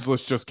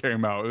Craigslist just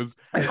came out. It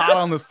was hot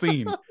on the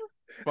scene.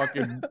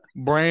 Fucking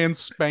brand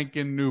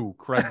spanking new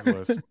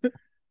Craigslist.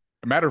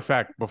 A matter of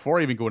fact, before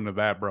I even go into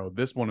that, bro,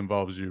 this one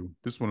involves you.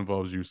 This one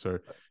involves you,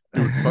 sir.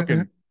 Dude,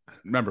 fucking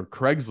remember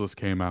Craigslist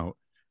came out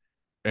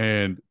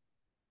and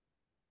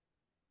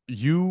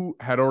you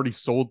had already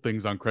sold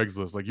things on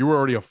Craigslist. Like you were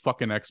already a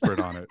fucking expert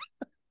on it.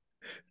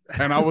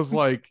 And I was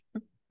like,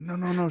 no,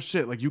 no, no,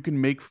 shit. Like you can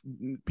make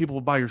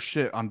people buy your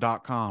shit on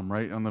 .com,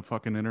 right? On the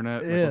fucking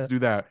internet. Like let's Yeah. do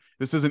that.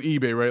 This isn't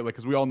eBay, right? Like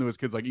because we all knew as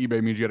kids, like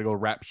eBay means you got to go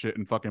wrap shit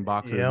in fucking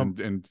boxes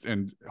Yep.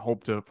 and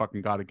hope to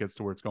fucking God it gets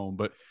to where it's going.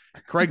 But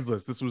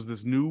Craigslist, this was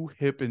this new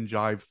hip and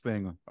jive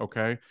thing,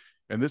 okay?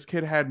 And this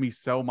kid had me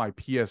sell my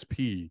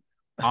PSP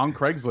on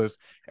Craigslist,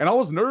 and I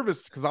was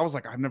nervous because I was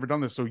like, I've never done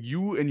this. So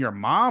you and your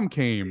mom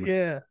came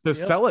Yeah. to Yep.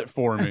 sell it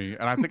for me,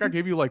 and I think I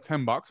gave you like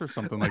 $10 or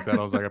something like that.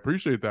 I was like, I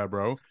appreciate that,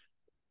 bro.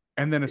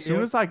 And then as soon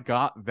Yep. as I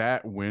got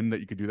that win that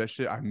you could do that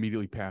shit, I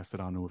immediately passed it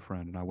on to a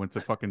friend. And I went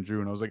to fucking Drew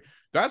and I was like,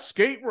 that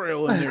skate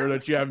rail in there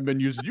that you haven't been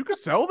using, you could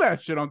sell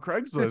that shit on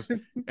Craigslist.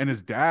 And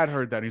his dad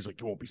heard that and he's like,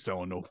 you won't be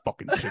selling no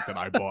fucking shit that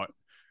I bought.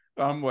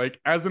 I'm like,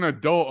 as an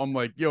adult, I'm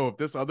like, yo, if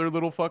this other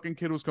little fucking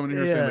kid was coming in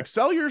here saying Yeah. like,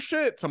 sell your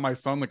shit to my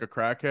son like a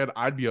crackhead,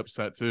 I'd be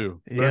upset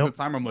too. But at the Yep.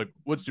 time, I'm like,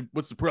 what's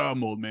the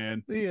problem, old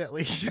man? Yeah.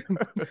 Like,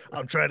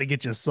 I'm trying to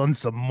get your son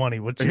some money.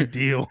 What's your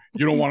deal?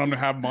 You don't want him to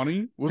have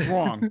money? What's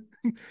wrong?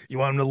 You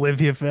want him to live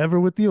here forever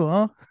with you,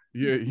 huh?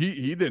 Yeah,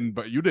 he didn't,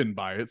 but you didn't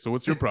buy it. So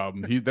what's your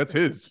problem? That's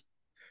his.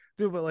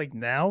 Dude, but like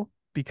now,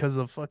 because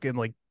of fucking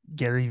like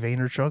Gary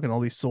Vaynerchuk and all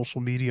these social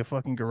media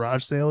fucking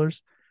garage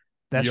sailers,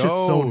 that shit's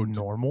so Yo,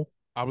 normal.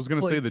 I was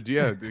gonna say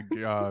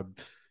Like,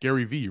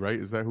 Gary V, right?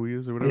 Is that who he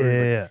is or whatever? He's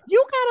like, yeah.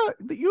 you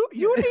gotta, you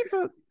Yeah. need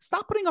to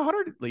stop putting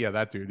 100. Yeah,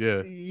 that dude.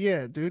 Yeah.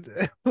 Yeah, dude.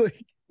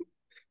 Like,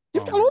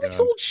 you've Oh got my all these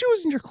god. old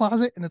shoes in your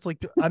closet, and it's like,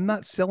 dude, I'm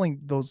not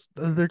selling those.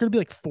 They're gonna be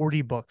like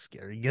 $40,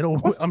 Gary. Get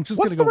over. I'm just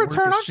What's gonna the go work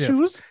return a on shift.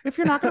 shoes if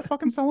you're not gonna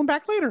fucking sell them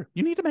back later?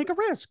 You need to make a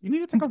risk. You need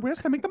to take a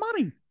risk to make the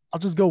money. I'll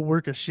just go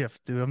work a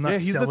shift, dude. I'm Yeah,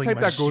 not he's the selling type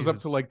my that goes up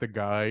to shoes. like the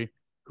guy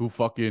who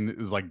fucking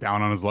is like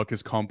down on his luck.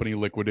 His company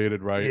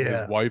liquidated, right? His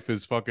Yeah. wife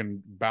is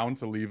fucking bound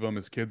to leave him.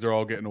 His kids are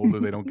all getting older.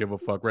 They don't give a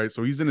fuck, right?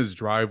 So he's in his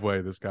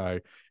driveway, this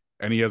guy,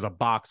 and he has a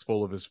box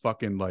full of his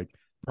fucking like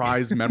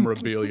prize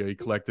memorabilia he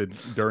collected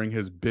during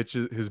his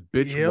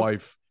bitch Yep.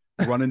 wife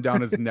running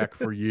down his neck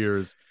for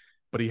years.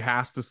 but he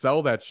has to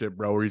sell that shit,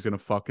 bro, or he's gonna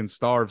fucking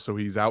starve. So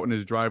he's out in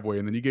his driveway,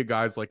 and then you get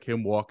guys like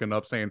him walking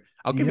up saying,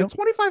 "I'll give you Yep.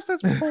 25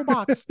 cents for a full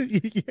box."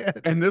 Yeah,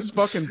 And this dude.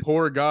 fucking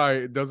poor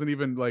guy doesn't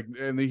even like,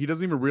 and he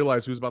doesn't even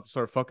realize who's about to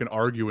start fucking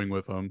arguing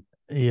with him.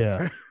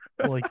 Yeah.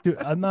 Like, dude,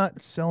 I'm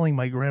not selling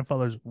my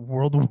grandfather's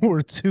World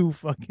War II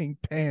fucking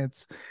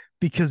pants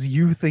because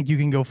you think you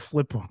can go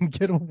flip them.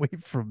 Get away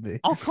from me.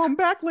 I'll come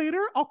back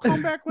later. I'll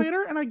come back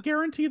later, and I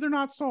guarantee they're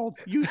not sold.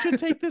 You should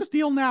take this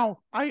deal now.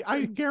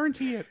 I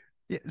guarantee it.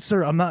 Yeah,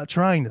 sir, I'm not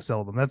trying to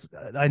sell them.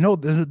 I know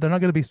they're not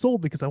going to be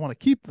sold because I want to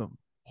keep them.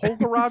 Whole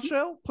garage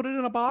sale, put it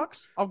in a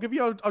box. I'll give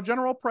you a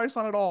general price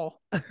on it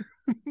all.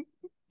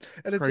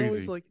 And it's always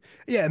Crazy. like,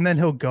 yeah, and then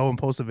he'll go and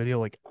post a video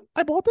like,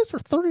 I bought this for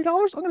 $30.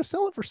 I'm going to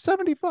sell it for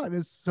 75.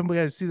 It's somebody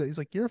I see that he's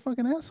like, you're a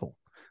fucking asshole.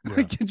 Yeah.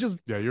 Like, just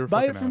Yeah, you're a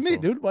buy fucking it from me,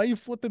 asshole. dude. Why are you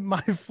flipping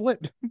my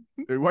flip?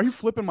 Why are you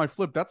flipping my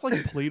flip? That's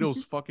like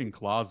Plato's fucking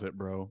closet,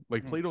 bro.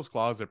 Like Plato's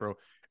closet, bro.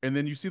 And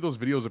then you see those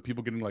videos of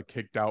people getting like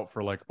kicked out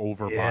for like Yeah,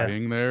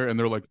 overbuying there, and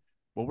they're like,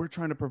 "Well, we're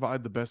trying to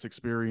provide the best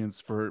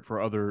experience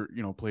for other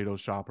Plato's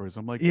shoppers."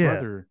 I'm like, yeah,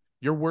 brother,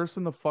 you're worse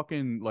than the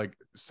fucking like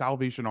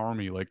Salvation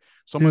Army. Like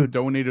someone dude.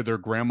 donated their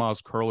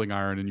grandma's curling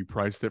iron and you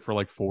priced it for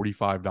like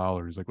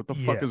 $45. Like, what the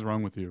fuck Yeah, is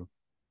wrong with you?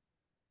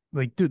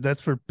 like, dude,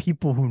 that's for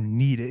people who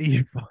need it.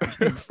 You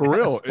fucking For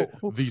real,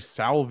 asshole. the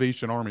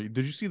Salvation Army.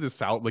 Did you see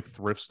the like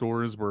thrift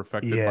stores were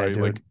affected Yeah, by dude.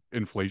 like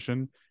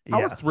inflation? How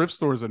are Yeah. thrift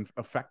stores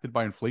affected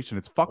by inflation?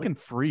 It's Like, fucking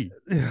free.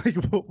 like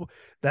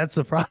that's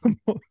the problem.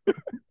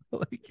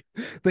 Like,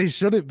 they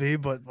shouldn't be,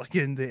 but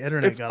fucking the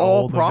internet It's got a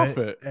all hold of it,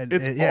 profit. and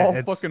It's yeah, all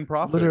it's fucking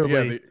profit. Yeah,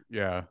 literally,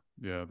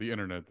 the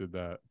internet did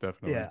that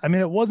definitely. yeah. I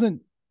mean, it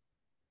wasn't.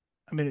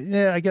 I mean,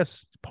 yeah, I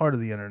guess part of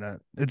the internet.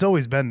 It's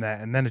always been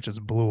that, and then it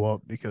just blew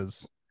up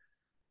because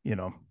you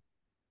know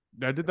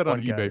I did that on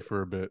one guy. eBay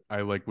for a bit.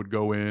 I like would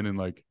go in and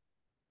like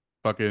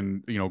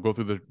fucking go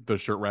through the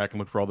shirt rack and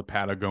look for all the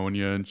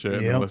Patagonia and shit,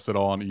 and then Yep. list it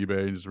all on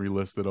eBay and just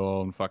relist it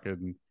all and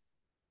fucking.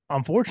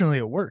 Unfortunately,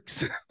 it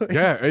works. Like,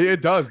 Yeah,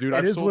 it does, dude.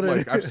 it is what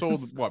it I've sold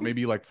is. what,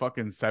 maybe like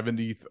fucking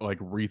 70 like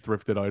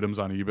rethrifted items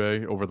on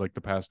eBay over like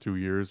the past 2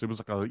 years. It was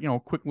like a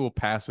quick little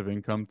passive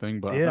income thing,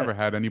 but I've Yeah. never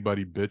had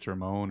anybody bitch or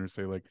moan or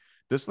say like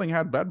this thing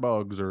had bed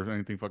bugs or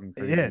anything fucking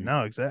Yeah, crazy.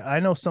 no, exactly. I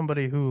know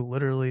somebody who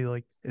literally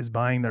like is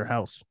buying their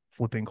house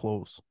flipping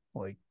clothes.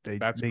 Like they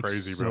That's make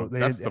crazy, so bro. they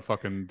That's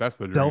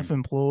the dream.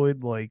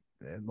 self-employed, like,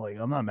 and like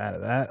I'm not mad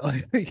at that.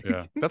 Yeah,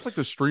 Like, that's like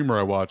the streamer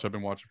I watch. I've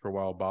been watching for a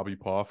while, Bobby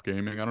Poff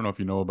Gaming. I don't know if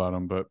you know about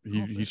him, but I he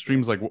don't he think so.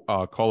 streams like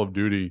Call of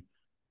Duty.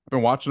 I've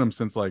been watching him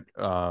since like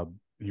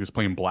he was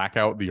playing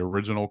Blackout, the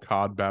original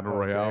COD battle Oh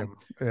royale.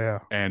 damn. Yeah.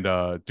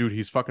 And dude,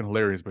 he's fucking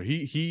hilarious. But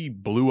he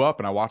blew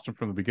up, and I watched him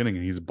from the beginning,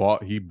 and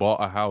he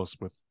bought a house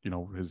with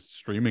his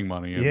streaming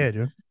money, and Yeah,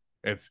 dude.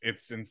 it's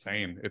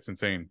insane. It's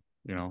insane.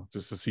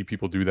 Just to see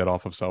people do that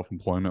off of self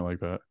employment like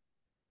that.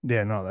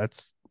 Yeah, no,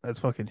 that's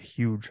fucking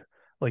huge.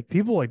 Like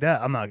people like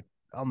that,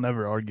 I'll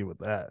never argue with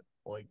that.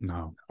 Like,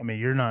 No. I mean,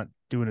 you're not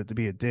doing it to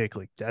be a dick.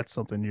 Like that's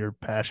something you're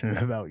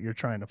passionate about. You're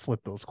trying to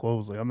flip those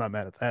clothes. Like I'm not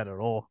mad at that at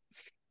all.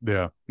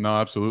 Yeah. No.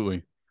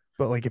 Absolutely.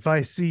 But like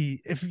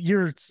if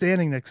you're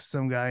standing next to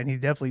some guy and he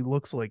definitely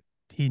looks like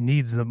he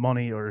needs the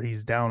money or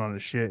he's down on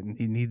his shit and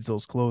he needs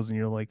those clothes and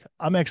you're like,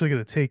 I'm actually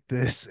gonna take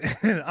this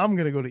and I'm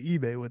gonna go to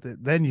eBay with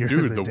it, then you're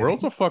Dude, the the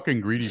world's dick. a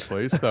fucking greedy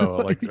place though.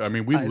 Like, I Like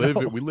mean, we I live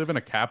know. we live in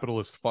a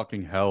capitalist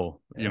fucking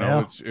hell.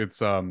 Yeah.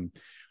 It's I'm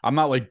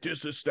not like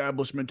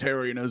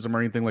disestablishmentarianism or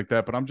anything like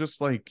that, but I'm just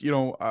like, I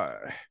don't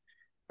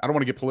want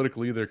to get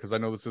political either because I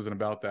know this isn't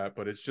about that,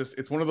 but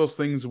it's one of those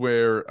things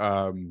where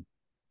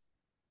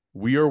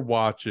we are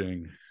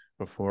watching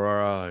before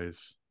our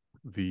eyes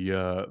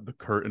the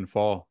curtain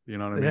fall. You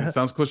know what I mean? It Yeah.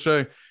 sounds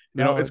cliche.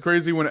 No, It's it's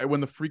crazy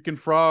when the freaking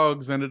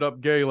frogs ended up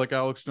gay, like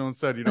Alex Jones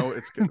said.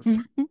 It's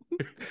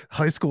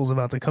high school's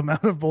about to come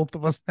out of both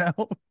of us now.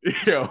 you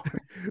know,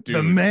 The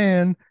dude.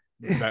 man.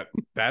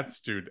 That's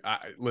dude.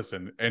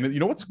 Listen, and you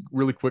know what's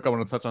really quick I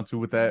want to touch on too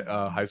with that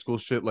high school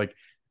shit. Like,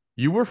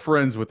 you were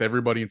friends with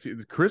everybody.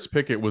 Chris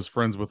Pickett was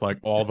friends with like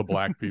all the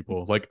black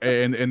people. Like,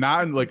 and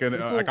not in, like like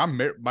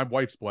People, my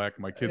wife's black.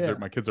 yeah,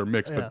 My kids are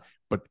mixed. But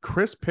yeah.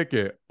 Chris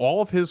Pickett,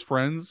 all of his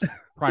friends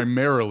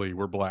primarily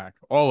were black.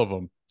 All of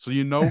them. So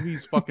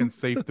he's fucking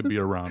safe to be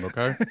around.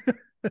 Okay.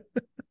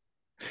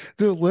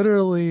 Dude,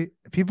 literally,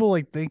 people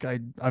like think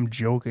I'm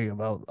joking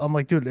about. I'm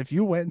like, dude, if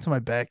you went into my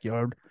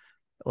backyard,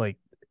 like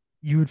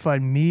you would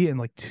find me and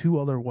like two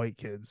other white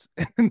kids,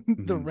 and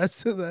the Mhm.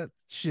 rest of that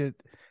shit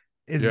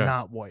is Yeah.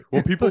 not white.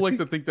 Well, people like to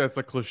Like, think that's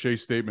a cliche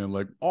statement.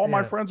 Like, all my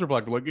yeah, friends are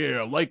black. Like,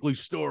 yeah, likely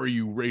story,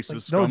 you like racist no,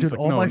 scum. It's dude, like,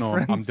 all no, my no,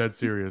 I'm friends, dead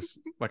serious.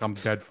 Like, I'm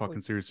dead like,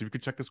 fucking serious. If you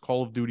could check this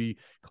Call of Duty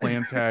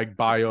clan tag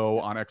bio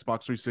on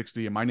Xbox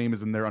 360, and my name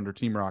is in there under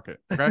Team Rocket.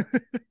 Okay,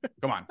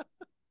 come on.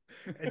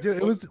 dude,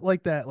 it was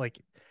like that. Like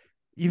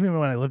even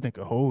when I lived in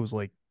Cohoes,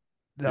 like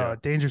Yeah.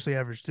 Dangerously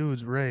Average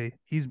Dudes, Ray,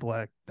 he's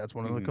black. That's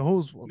one of the Mhm.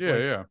 Cohoes ones. Yeah, Like,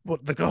 yeah.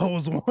 what the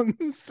Cohoes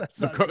ones?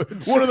 That's not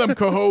good. One of them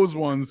Cohoes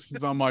ones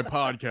is on my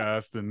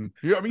podcast, and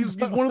yeah, I mean, he's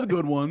one of the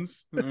good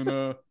ones.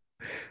 And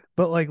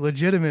But like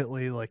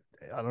legitimately, like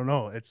I don't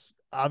know, it's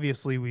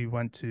obviously we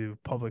went to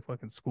public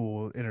fucking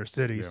school, inner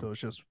city, Yeah, so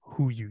it's just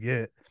who you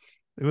get.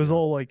 It was yeah.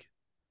 all like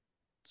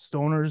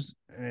stoners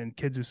and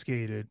kids who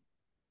skated,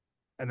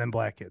 and then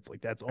black kids.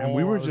 Like that's And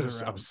we all were I was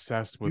just around.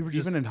 obsessed We with, were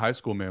even just in high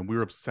school, man, we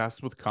were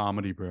obsessed with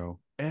comedy, bro.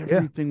 yeah,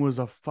 Everything was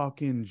a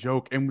fucking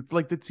joke. And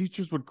like the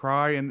teachers would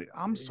cry and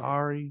I'm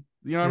sorry.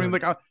 You know what I mean?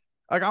 dude.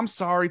 I'm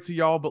sorry to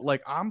y'all, but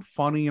like I'm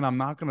funny and I'm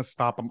not gonna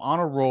stop. I'm on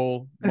a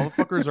roll.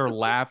 Motherfuckers are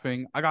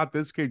laughing. I got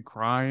this kid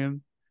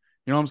crying.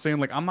 You know what I'm saying?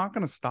 Like I'm not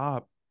gonna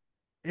stop.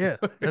 Yeah,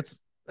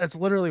 that's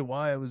literally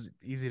why it was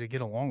easy to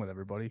get along with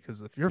everybody.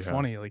 Because if you're Yeah.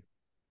 funny, like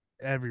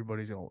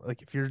everybody's gonna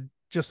like. If you're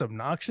just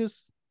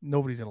obnoxious,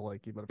 nobody's gonna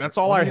like you. But if you're That's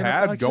all I funny and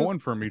had obnoxious, going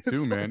for me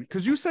too, it's man. like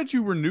Because you said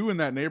you were new in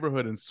that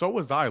neighborhood, and so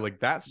was I. Like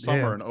that yeah,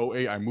 summer in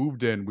 '08, I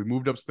moved in. We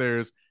moved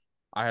upstairs.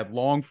 I had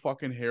long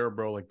fucking hair,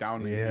 bro, like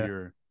down to yeah,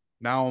 here.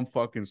 Now I'm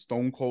fucking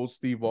Stone Cold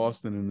Steve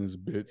Austin in this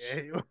bitch.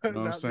 yeah. You know what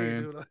I'm Not me, saying?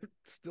 dude. I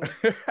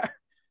still,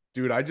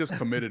 Dude, I just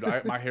committed.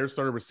 My hair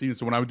started receding,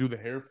 so when I would do the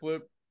hair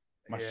flip,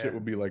 my shit yeah,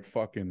 would be like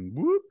fucking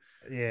whoop.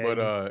 yeah.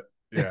 But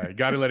yeah, you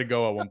got to let it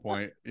go at one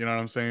point. You know what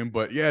I'm saying?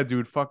 But yeah,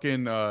 dude,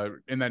 fucking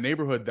in that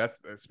neighborhood,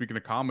 that's speaking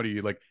of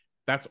comedy, like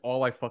that's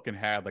all I fucking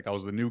had. Like I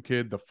was the new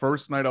kid. The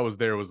first night I was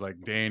there was like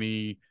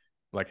Danny,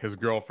 like his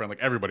girlfriend, like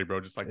everybody, bro.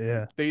 Just like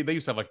Yeah, they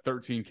used to have like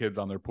 13 kids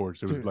on their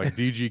porch. It was dude. like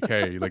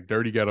DGK, like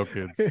Dirty Ghetto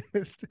Kids.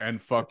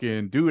 And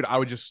fucking dude, I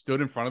would just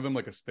stood in front of them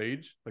like a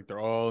stage, like they're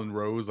all in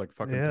rows, like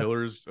fucking Yeah,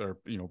 pillars or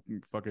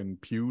fucking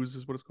pews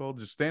is what it's called.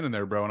 Just standing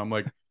there, bro. And I'm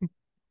like,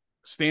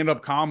 stand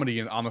up comedy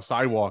and on the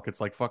sidewalk.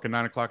 It's like fucking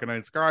 9 o'clock at night.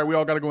 It's like, all right, we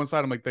all got to go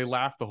inside. I'm like, they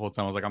laughed the whole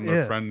time. I was like, I'm their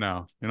yeah. friend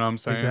now. You know what I'm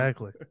saying?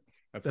 Exactly.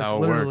 That's That's how it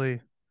worked.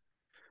 literally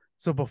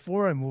so.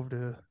 Before I moved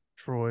to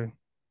Troy,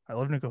 I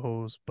lived in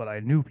Cohoes, but I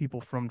knew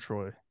people from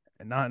Troy,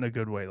 and not in a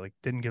good way. Like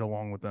didn't get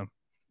along with them,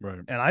 Right.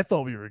 and I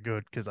thought we were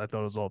good because I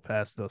thought it was all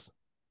past us.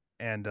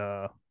 And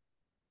I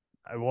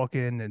walk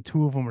in, and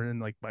two of them were in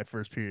like my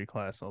first period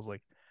class. I was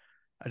like,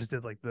 I just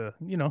did like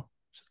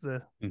just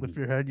the Mm-hmm. lift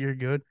your head, you're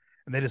good.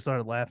 And they just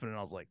started laughing, and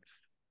I was like,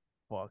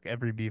 fuck,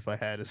 every beef I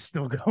had is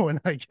still going,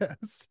 I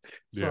guess.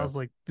 So I Yeah. was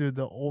like, dude,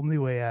 the only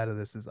way out of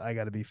this is I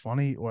got to be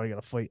funny or I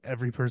got to fight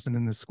every person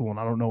in this school, and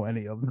I don't know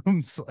any of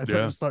them. So I better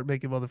Yeah. start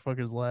making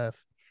motherfuckers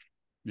laugh.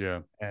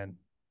 Yeah. And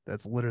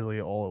that's literally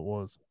all it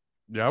was.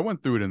 Yeah. I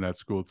went through it in that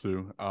school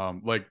too.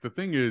 Like the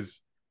thing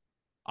is,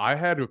 I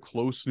had a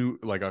close new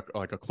like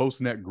a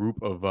close net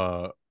group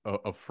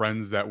of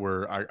friends that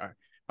were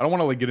I don't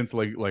want to like get into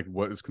like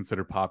what is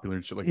considered popular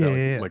and shit like Yeah, that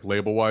yeah, like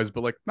label wise,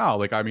 but like no,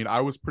 like I mean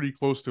I was pretty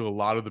close to a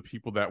lot of the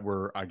people that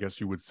were, I guess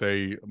you would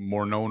say,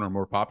 more known or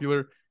more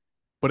popular.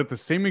 But at the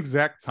same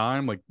exact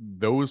time, like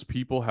those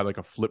people had like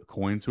a flip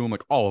coin to them,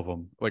 like all of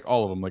them, like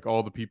all of them, like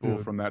all the yeah. people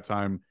Dude, from that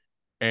time.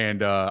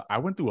 And I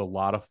went through a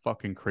lot of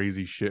fucking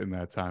crazy shit in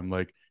that time.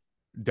 Like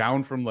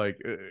down from like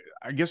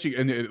I guess you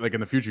and like in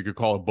the future you could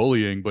call it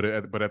bullying, but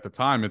at the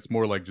time it's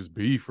more like just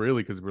beef,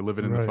 really, because we're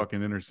living in the right.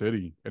 fucking inner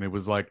city, and it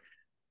was like,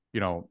 you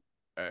know,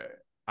 uh,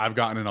 I've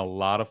gotten in a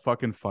lot of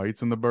fucking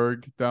fights in the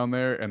burg down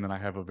there, and then I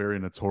have a very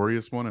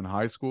notorious one in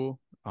high school.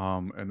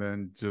 And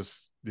then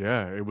just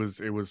yeah, it was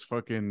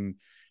fucking.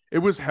 It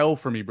was hell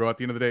for me, bro. At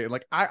the end of the day,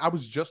 like I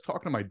was just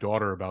talking to my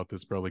daughter about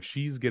this, bro. Like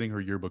she's getting her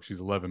yearbook.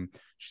 She's 11.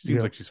 She seems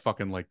Yeah. like she's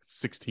fucking like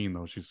 16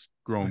 though. She's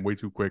growing way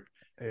too quick,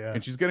 Yeah.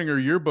 and she's getting her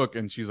yearbook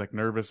and she's like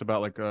nervous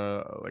about like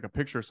a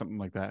picture or something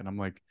like that. And I'm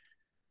like,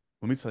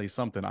 let me tell you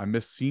something. I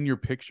missed senior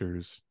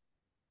pictures,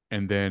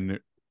 and then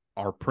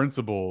our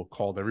principal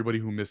called everybody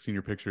who missed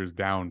senior pictures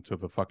down to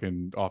the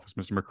fucking office,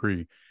 Mr.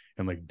 McCree,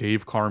 and like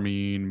Dave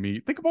Carmine,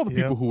 me. Think of all the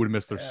people Yep. who would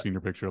miss their Yeah. senior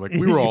picture. Like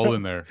we were all Yep.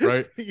 in there,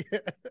 right? Yeah.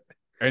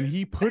 And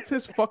he puts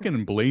his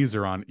fucking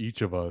blazer on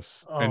each of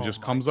us and Oh just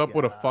my comes up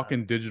with a God.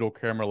 fucking digital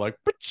camera like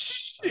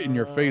in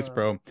your face, Uh,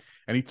 bro.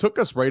 And he took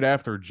us right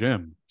after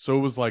gym. So it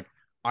was like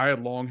I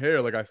had long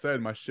hair, like I said,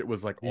 my shit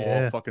was like all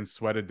yeah. fucking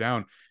sweated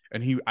down.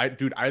 And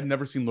dude, I had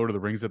never seen Lord of the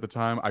Rings at the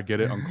time. I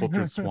get it,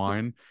 uncultured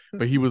swine.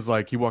 But he was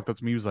like, he walked up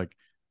to me, he was like,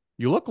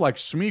 "You look like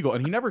Schmeagol."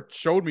 And he never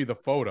showed me the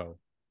photo.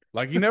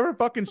 Like he never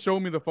fucking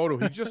showed me the photo.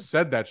 He just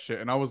said that shit.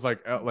 And I was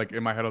like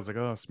in my head, I was like,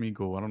 "Oh,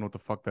 Smeagol. I don't know what the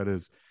fuck that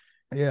is."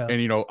 Yeah.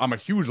 And I'm a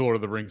huge Lord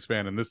of the Rings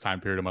fan in this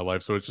time period of my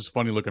life, so it's just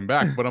funny looking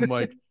back. But I'm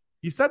like,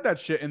 he said that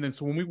shit, and then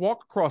so when we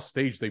walk across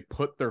stage, they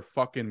put their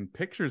fucking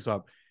pictures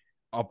up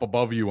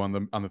above you on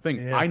the thing.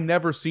 Yeah. I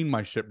never seen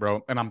my shit,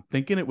 bro, and I'm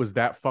thinking it was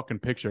that fucking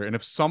picture. And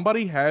if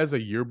somebody has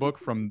a yearbook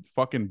from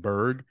fucking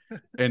Berg,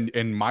 and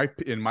my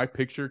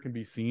picture can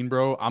be seen,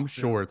 bro, I'm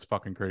sure Dude. it's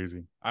fucking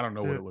crazy. I don't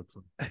know what Dude. it looks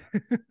like.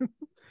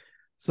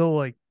 So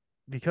like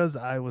because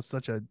I was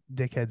such a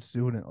dickhead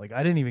student, like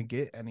I didn't even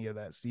get any of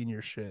that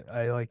senior shit.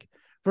 I like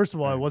first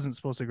of all, I Right. wasn't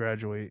supposed to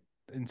graduate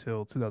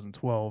until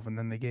 2012, and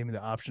then they gave me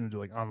the option to do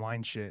like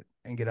online shit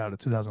and get out of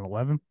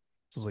 2011.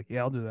 So I was like, yeah,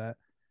 I'll do that.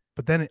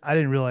 But then I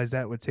didn't realize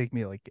that would take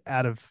me like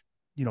out of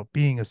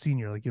being a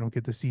senior. Like you don't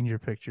get the senior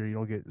picture, you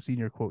don't get the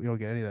senior quote, you don't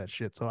get any of that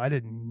shit. So I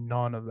did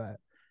none of that.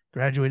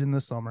 Graduated in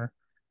the summer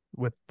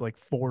with like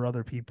four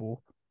other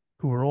people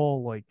who were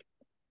all like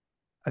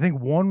I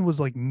think one was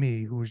like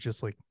me, who was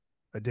just like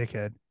a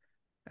dickhead,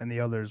 and the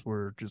others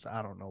were just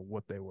I don't know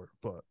what they were,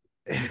 but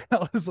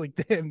I was like,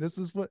 damn, this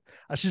is what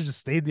I should just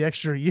stayed the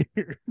extra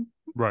year.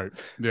 Right.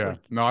 Yeah. Like,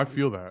 No, I like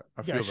feel that.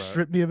 I you guys feel that.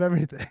 stripped me of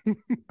everything.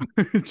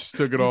 Just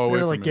took it all away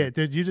They're from like, me. yeah,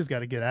 dude, you just got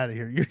to get out of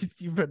here.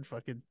 You've been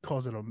fucking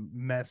causing a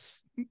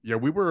mess. Yeah,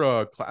 we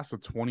were class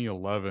of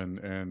 2011,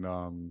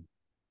 and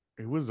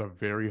it was a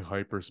very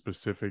hyper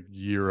specific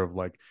year of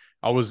like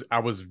I was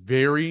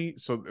very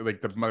so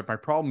like my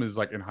problem is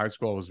like in high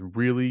school I was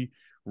really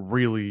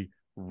really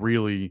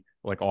really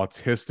like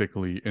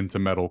autistically into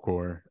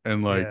metalcore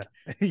and Yeah, like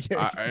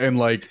yeah, and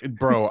like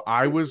bro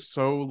I was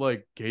so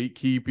like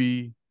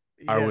gatekeepy.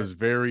 I yeah, was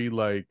very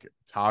like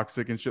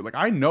toxic and shit. Like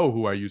I know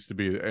who I used to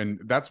be, and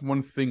that's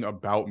one thing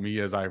about me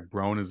as I've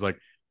grown is like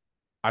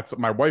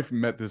my wife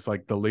met this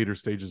like the later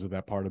stages of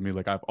that part of me.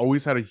 Like I've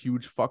always had a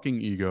huge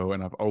fucking ego,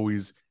 and I've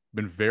always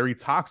been very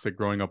toxic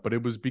growing up. But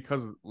it was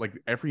because like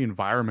every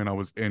environment I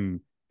was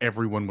in,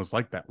 everyone was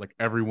like that. Like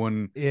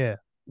everyone yeah.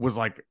 was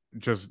like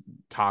just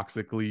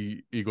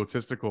toxically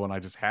egotistical, and I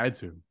just had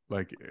to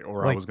like,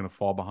 or I Like was gonna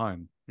fall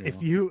behind. You if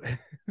know? you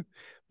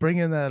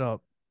bringing that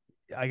up,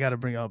 I got to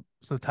bring up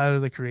so Tyler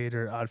the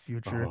Creator, Odd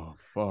Future. Oh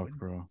fuck,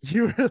 bro.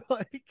 You were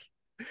like,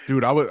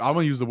 Dude, I'm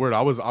gonna use the word.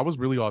 I was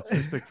really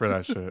autistic for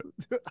that shit.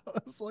 I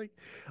was like,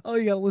 oh,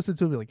 you gotta listen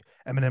to me. Like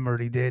Eminem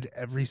already did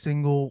every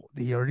single.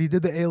 He already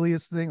did the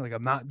Alias thing. Like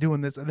I'm not doing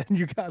this. And then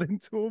you got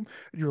into him,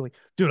 and you were like,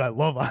 dude, I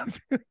love Odd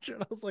Future.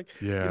 And I was like,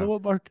 you know Yeah.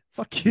 what, Mark?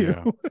 Fuck you.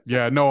 Yeah.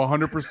 Yeah, no,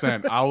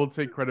 100%. I will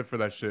take credit for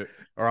that shit,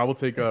 or I will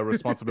take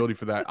responsibility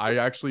for that. I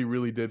actually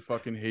really did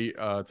fucking hate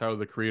Tyler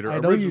the Creator I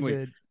know you originally.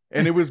 did.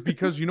 And it was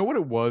because you know what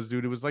it was,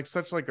 dude? It was like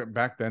such like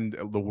back then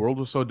the world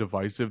was so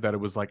divisive that it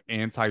was like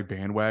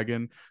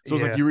anti-bandwagon. So it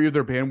was like Yeah, you were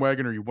either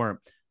bandwagon or you weren't.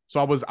 So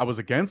I was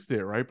against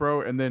it, right, bro?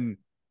 And then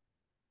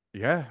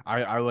yeah,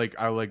 I like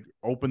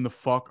opened the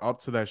fuck up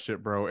to that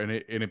shit, bro. And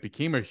it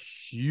became a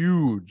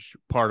huge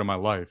part of my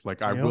life.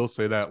 Like I yep, will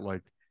say that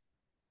like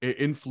it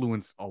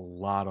influenced a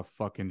lot of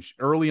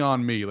early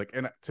on me. Like,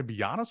 and to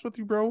be honest with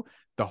you, bro,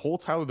 the whole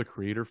Tyler the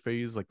Creator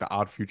phase, like the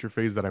Odd Future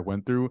phase that I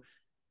went through,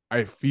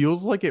 it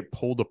feels like it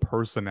pulled a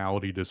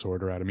personality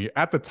disorder out of me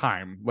at the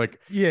time. Like,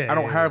 yeah, I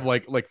don't yeah, have yeah.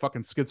 like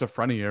fucking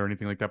schizophrenia or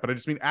anything like that, but I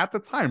just mean at the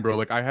time, bro,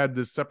 like I had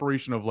this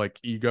separation of like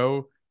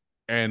ego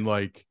and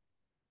like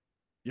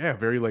yeah,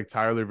 very like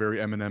Tyler, very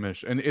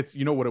Eminem-ish. And it's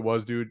you know what it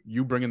was, dude.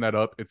 You bringing that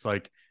up, it's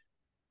like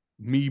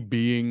me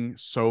being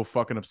so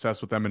fucking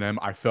obsessed with Eminem,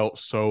 I felt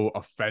so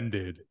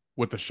offended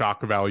with the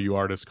shock value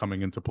artist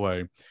coming into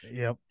play.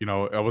 Yep. You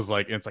know, I was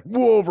like, it's like,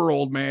 whoa, over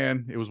old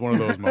man. It was one of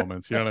those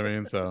moments. You know what I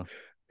mean? So,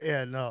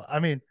 Yeah, no. I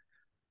mean,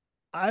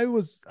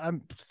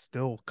 I'm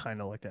still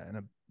kind of like that in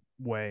a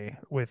way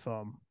with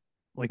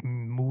like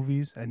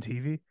movies and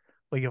TV.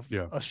 Like if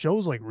yeah. a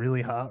show's like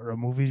really hot or a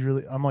movie's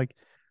really I'm like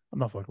I'm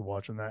not fucking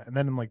watching that. And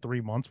then in like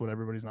 3 months when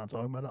everybody's not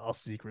talking about it, I'll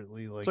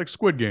secretly It's like like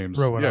Squid Games.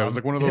 throw it Yeah, it was on.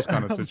 like one of those Yeah.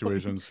 kind of I'm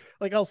situations.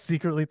 like I'll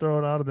secretly throw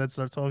it on and then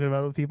start talking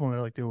about it with people and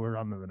they're like, dude, we're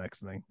on to the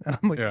next thing. And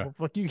I'm like, Yeah. well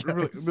fuck you Be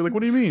guys. like, what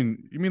do you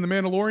mean? You mean the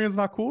Mandalorian's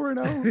not cool right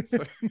now? It's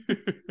like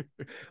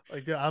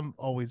Like dude, I'm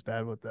always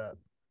bad with that.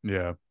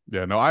 yeah.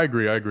 Yeah, no, I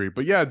agree. I agree.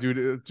 But yeah,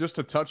 dude, just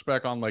to touch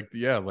back on like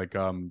yeah, like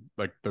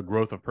the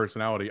growth of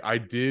personality. I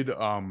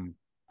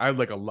had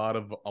like a lot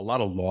of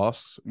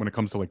loss when it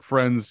comes to like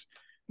friends.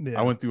 I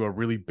Yeah. went through a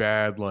really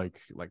bad like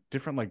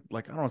different like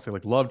I don't want to say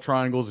like love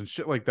triangles and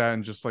shit like that,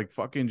 and just like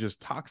fucking just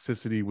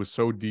toxicity was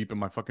so deep in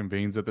my fucking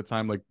veins at the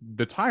time. Like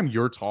the time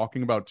you're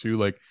talking about too,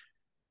 like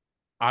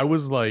I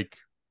was like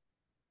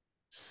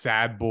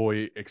sad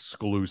boy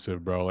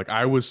exclusive, bro. Like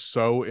I was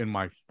so in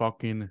my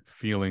fucking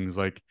feelings,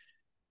 like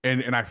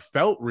and I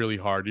felt really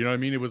hard. You know what I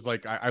mean? It was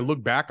like I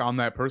look back on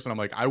that person. I'm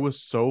like, I was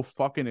so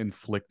fucking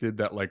inflicted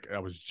that like I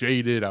was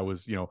jaded. I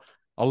was,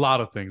 a lot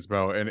of things,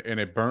 bro. And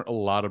it burnt a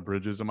lot of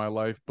bridges in my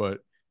life. But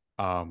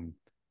um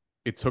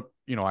it took,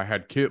 I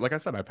had kids. Like I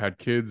said, I've had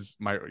kids.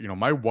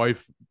 My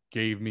wife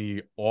gave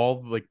me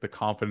all like the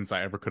confidence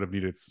I ever could have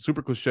needed. It's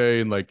super cliche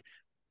and like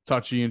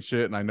touchy and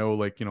shit. And I know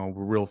like, we're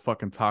real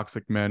fucking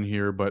toxic men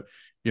here, but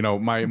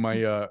my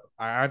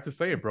I have to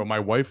say it, bro. My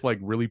wife like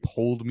really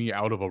pulled me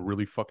out of a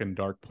really fucking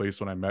dark place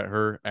when I met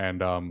her.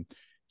 And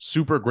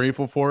super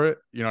grateful for it.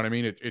 You know what I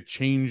mean? It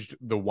changed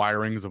the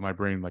wirings of my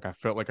brain. Like I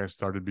felt like I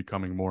started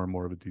becoming more and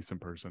more of a decent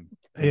person.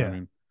 You know what I Yeah.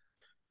 mean?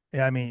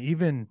 Yeah. I mean,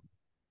 even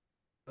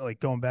like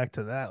going back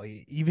to that,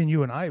 like even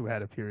you and I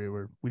had a period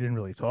where we didn't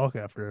really talk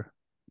after,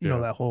 Yeah.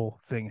 that whole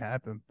thing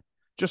happened.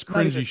 Just Not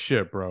cringy even,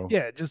 shit, bro.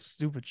 yeah, just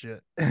stupid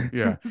shit.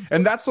 Yeah.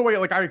 And that's the way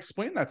like I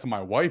explained that to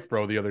my wife,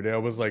 bro, the other day. I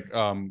was like,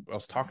 I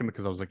was talking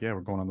because I was like, yeah,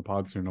 we're going on the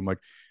pod soon. I'm like,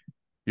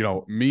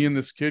 me and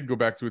this kid go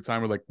back to a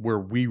time where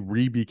we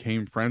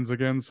re-became friends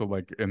again. So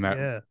like in that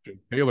Yeah.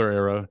 Taylor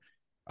era,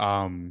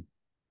 um,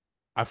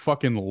 I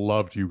fucking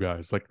loved you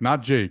guys. Like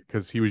not Jake,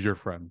 because he was your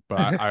friend, but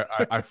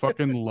I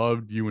fucking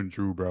loved you and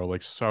Drew, bro,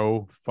 like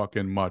so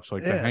fucking much.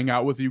 Like to Yeah. hang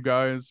out with you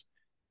guys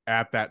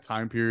at that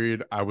time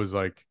period, I was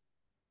like,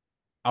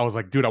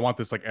 dude, I want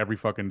this like every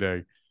fucking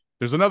day.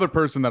 There's another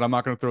person that I'm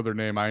not gonna throw their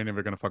name. I ain't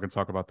ever gonna fucking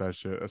talk about that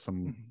shit. That's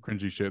some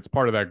cringy shit. It's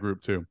part of that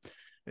group too.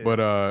 But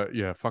Yeah.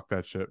 yeah, fuck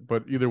that shit.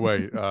 But either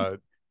way,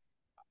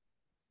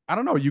 I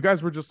don't know. You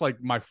guys were just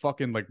like my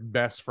fucking like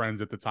best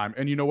friends at the time.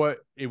 And you know what?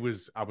 I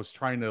was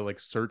trying to like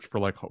search for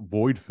like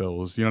void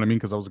fills, you know what I mean?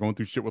 Because I was going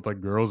through shit with like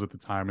girls at the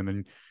time. And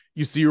then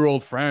you see your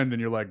old friend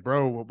and you're like,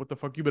 bro, what the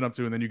fuck you been up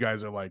to? And then you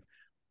guys are like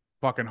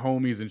fucking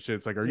homies and shit.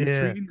 It's like, are you Yeah.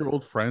 treating your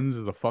old friends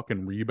as a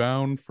fucking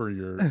rebound for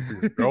your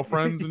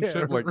girlfriends and Yeah,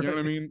 shit? Like, you know what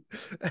I right.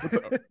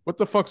 mean? What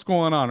the fuck's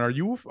going on? Are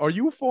you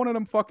phoning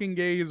them fucking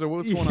gays or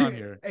what's going on Yeah.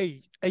 here?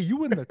 Hey,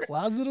 you in the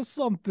closet or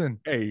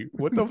something? Hey,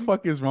 what the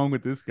fuck is wrong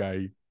with this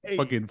guy? Hey,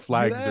 Fucking get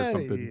flags or out of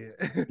something.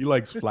 here. He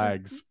likes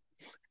flags.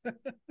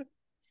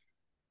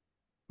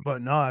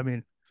 But no, I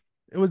mean,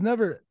 it was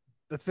never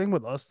the thing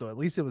with us though. At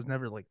least it was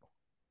never like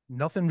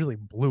nothing really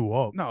blew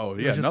up. No, It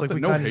was yeah, just like nothing,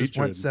 we no kind of just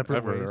went hatred separate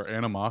ever or ways, and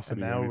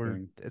animosity or now we're.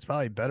 anything. It's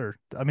probably better.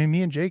 I mean,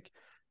 me and Jake,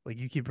 like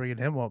you keep bringing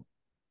him up.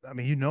 I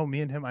mean,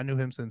 me and him. I knew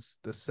him since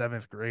the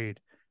seventh grade,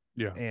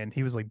 Yeah, and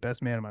he was like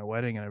best man at my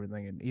wedding and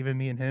everything. And even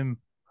me and him,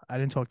 I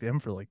didn't talk to him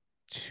for like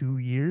 2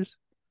 years.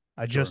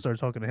 I just sure. started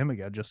talking to him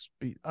again.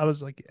 I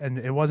was like, and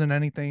it wasn't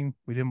anything.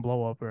 We didn't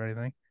blow up or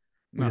anything.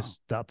 We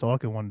just No. stopped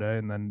talking one day,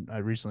 and then I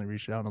recently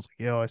reached out and I was like,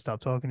 "Yo, I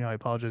stopped talking to you. I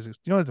apologize." You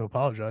don't have to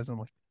apologize. I'm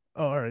like,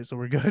 "Oh, all right, so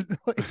we're good."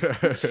 Like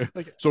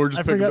So we're I just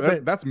picking forgot that.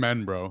 that That's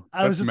men, bro.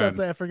 I was That's just about to men.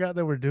 say I forgot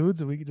that we're dudes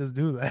and we could just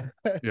do that.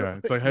 Yeah,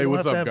 it's Like, like, we hey, don't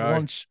what's have to up, have guy?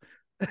 lunch.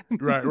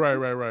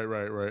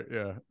 Right.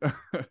 Yeah.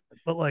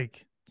 But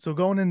like, so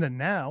going into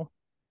now,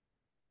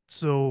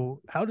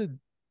 so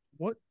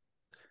what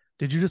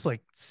did you just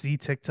like see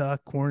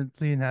TikTok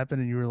quarantine happen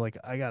and you were like,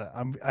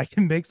 I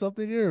can make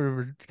something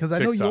here? Because I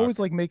know you always TikTok.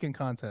 like making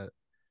content.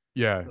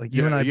 Yeah, Like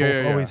you and yeah, I yeah,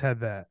 both yeah, always yeah. had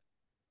that.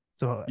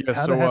 So Yeah.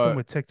 how'd it So, happen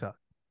with TikTok?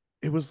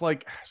 it was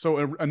like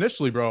so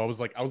initially, bro. I was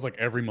like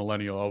every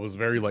millennial. I was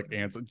very like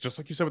anti, just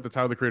like you said with the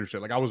Tyler the Creator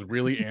shit. Like I was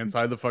really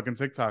anti the fucking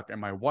TikTok. And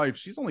my wife,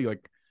 she's only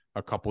like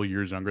a couple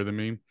years younger than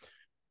me,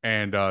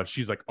 and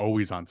she's like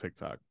always on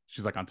TikTok.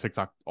 She's like on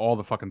TikTok all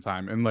the fucking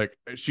time, and like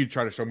she'd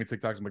try to show me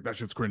TikToks. I'm like, that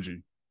shit's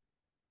cringy.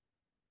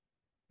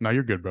 Now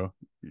you're good, bro.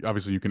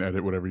 Obviously, you can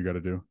edit whatever you got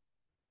to do.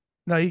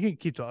 No, you can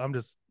keep talking. I'm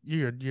just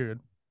you're good.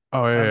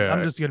 Oh yeah, I'm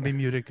yeah, just gonna be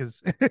muted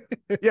because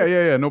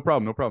yeah. No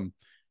problem, no problem.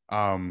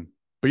 Um,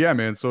 but yeah,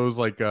 man. So it was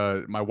like,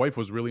 my wife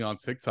was really on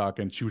TikTok,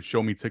 and she would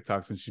show me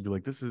TikToks, and she'd be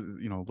like, "This is,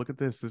 look at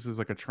this. This is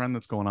like a trend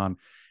that's going on,"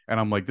 and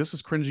I'm like, "This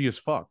is cringy as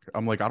fuck."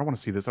 I'm like, "I don't want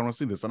to see this. I don't want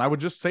to see this." And I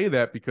would just say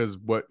that because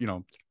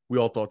we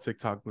all thought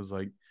TikTok was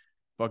like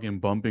fucking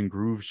bump and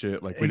groove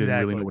shit. Like we didn't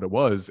really know exactly. what it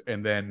was,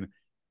 and then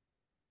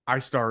I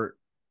start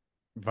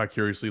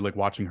vicariously like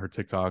watching her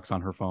TikToks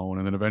on her phone,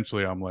 and then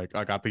eventually I'm like,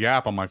 I got the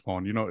app on my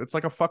phone. It's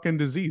like a fucking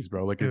disease,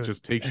 bro. Like it Dude.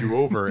 just takes you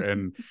over.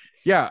 And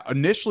yeah,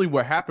 initially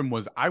what happened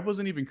was I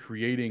wasn't even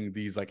creating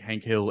these like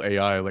Hank Hill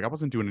AI. Like I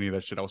wasn't doing any of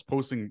that shit. I was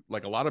posting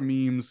like a lot of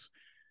memes,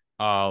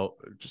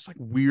 just like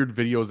weird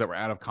videos that were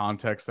out of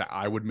context that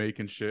I would make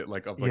and shit,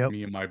 like of like Yep.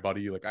 me and my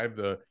buddy. Like I have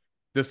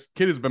this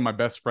kid has been my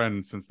best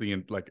friend since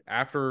like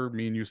after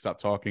me and you stopped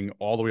talking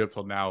all the way up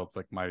till now. It's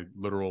like my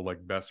literal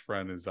like best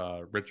friend is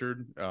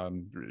Richard.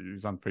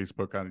 He's on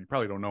Facebook. You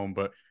probably don't know him,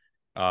 but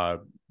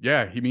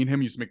yeah, me and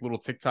him used to make little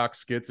TikTok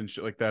skits and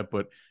shit like that.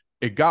 But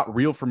it got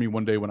real for me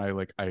one day when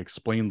I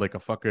explained like a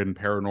fucking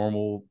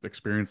paranormal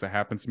experience that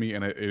happened to me,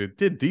 and it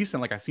did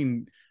decent. Like I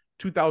seen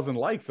 2,000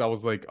 likes. I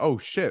was like, oh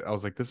shit. I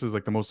was like, this is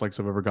like the most likes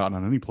I've ever gotten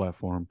on any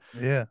platform.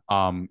 Yeah.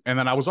 And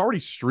then I was already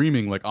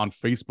streaming like on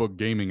Facebook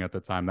gaming at the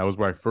time. That was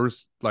where I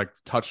first like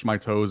touched my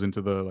toes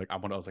into the like I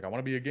was like, I want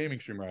to be a gaming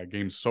streamer. I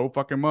game so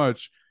fucking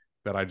much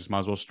that I just might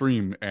as well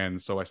stream.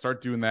 And so I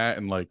start doing that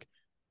in like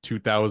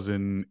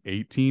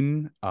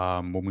 2018.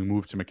 When we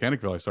moved to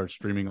Mechanicville, I started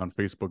streaming on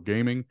Facebook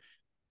gaming,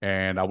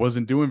 and I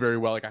wasn't doing very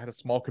well. Like I had a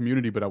small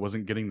community, but I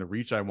wasn't getting the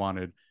reach I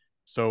wanted.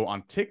 So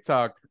on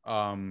TikTok,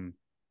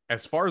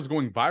 as far as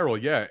going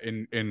viral, yeah,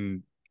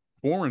 in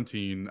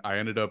quarantine, I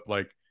ended up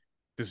like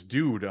this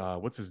dude,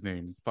 what's his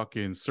name?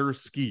 Fucking Sir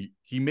Skeet.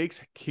 He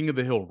makes King of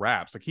the Hill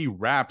raps. Like he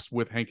raps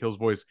with Hank Hill's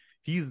voice.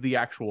 He's the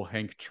actual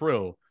Hank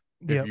Trill.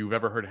 If Yep. you've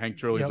ever heard Hank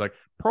Trill, he's Yep. like,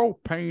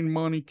 propane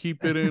money,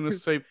 keep it in a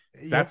safe.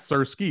 Yep. That's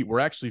Sir Skeet. We're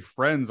actually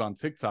friends on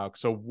TikTok.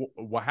 So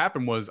what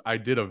happened was I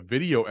did a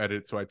video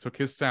edit. So I took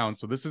his sound.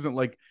 So this isn't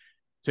like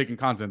taking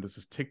content. This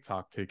is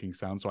TikTok taking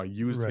sound. So I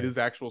used Right. his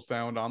actual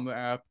sound on the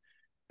app,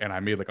 and I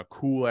made like a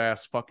cool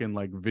ass fucking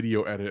like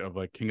video edit of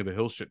like King of the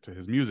Hill shit to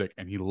his music,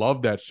 and he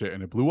loved that shit,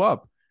 and it blew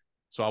up.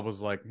 So I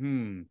was like,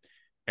 and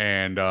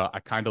I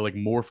kind of like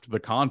morphed the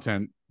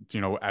content,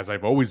 as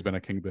I've always been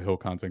a King of the Hill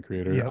content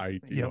creator.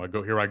 Yep. Yep.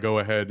 I go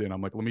ahead, and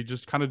I'm like, let me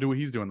just kind of do what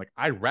he's doing. Like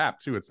I rap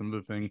too. It's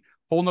another thing,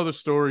 whole nother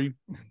story,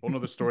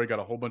 Got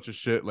a whole bunch of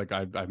shit. Like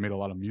I've made a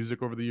lot of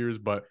music over the years,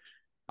 but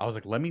I was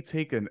like, let me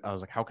take I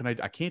was like, how can I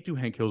can't do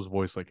Hank Hill's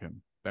voice like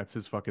him. That's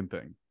his fucking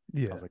thing. I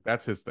Yeah. was like,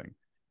 that's his thing.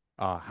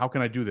 How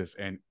can I do this?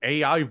 And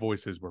AI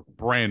voices were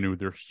brand new.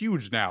 They're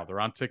huge now. They're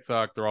on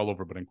TikTok. They're all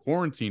over. But in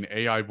quarantine,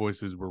 AI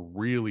voices were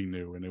really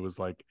new. And it was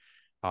like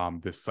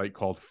this site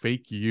called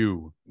Fake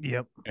You.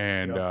 Yep.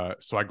 And Yep.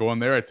 so I go on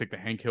there. I take the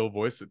Hank Hill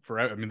voice.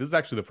 I mean, this is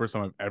actually the first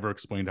time I've ever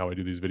explained how I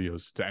do these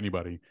videos to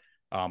anybody.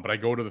 But I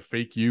go to the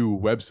Fake You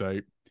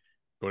website,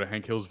 go to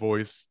Hank Hill's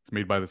voice. It's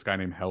made by this guy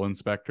named Hell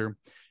Inspector.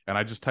 And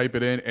I just type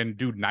it in. And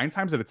dude, 9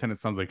 times out of 10, it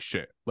sounds like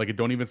shit. Like it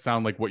don't even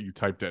sound like what you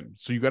typed in.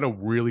 So you got to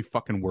really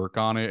fucking work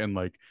on it and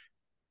like,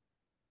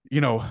 you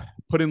know,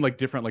 put in like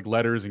different like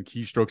letters and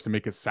keystrokes to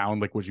make it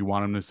sound like what you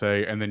want them to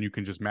say. And then you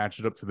can just match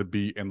it up to the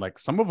beat. And like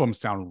some of them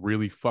sound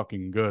really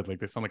fucking good. Like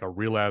they sound like a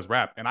real ass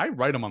rap. And I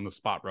write them on the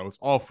spot, bro. It's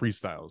all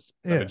freestyles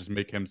that I Yeah. just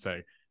make him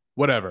say.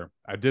 Whatever.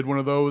 I did one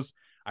of those.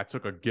 I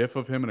took a gif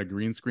of him in a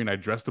green screen. I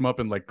dressed him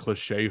up in like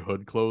cliche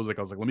hood clothes. Like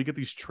I was like, let me get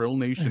these Trill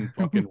Nation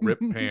fucking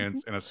ripped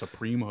pants and a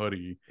Supreme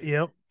hoodie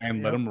Yep.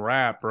 and let Yep. him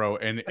rap, bro.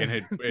 And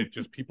it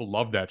just people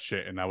love that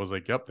shit. And I was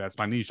like, yep, that's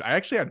my niche. I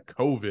actually had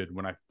COVID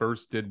when I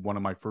first did one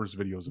of my first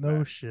videos of No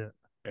that. shit.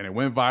 And it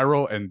went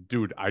viral. And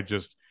dude, I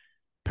just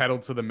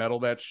pedaled to the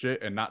metal that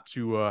shit. And not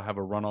to have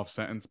a runoff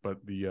sentence,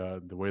 but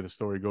the way the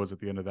story goes at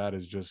the end of that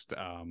is just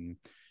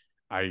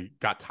I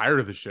got tired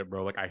of the shit,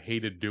 bro. Like I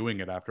hated doing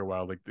it after a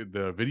while. Like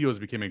the videos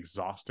became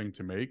exhausting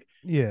to make.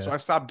 So Yeah. I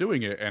stopped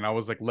doing it and I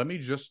was like, let me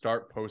just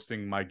start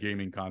posting my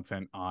gaming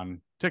content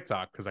on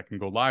TikTok because I can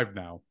go live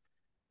now.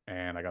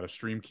 And I got a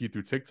stream key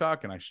through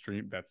TikTok and I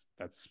stream.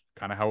 That's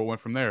kind of how it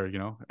went from there, you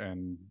know?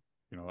 And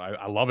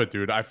I love it,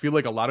 dude. I feel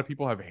like a lot of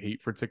people have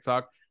hate for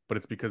TikTok, but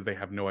it's because they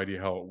have no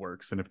idea how it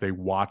works. And if they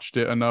watched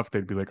it enough,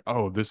 they'd be like,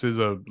 oh, this is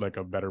a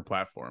better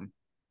platform.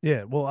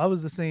 Yeah. Well, I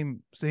was the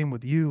same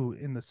with you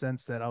in the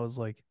sense that I was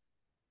like,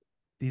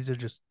 these are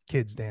just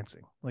kids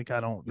dancing. Like I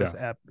don't this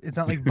Yeah. app. It's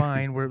not like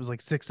Vine where it was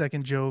like 6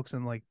 second jokes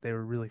and like they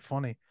were really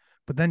funny.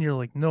 But then you're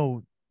like,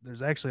 no,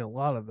 there's actually a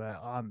lot of that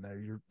on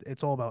there.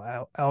 It's all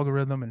about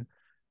algorithm, and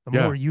the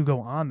more Yeah. you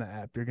go on the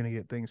app, you're gonna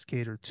get things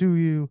catered to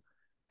you.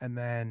 And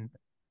then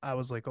I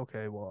was like,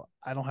 okay, well,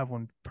 I don't have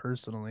one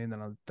personally, and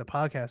then the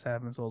podcast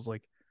happened, so I was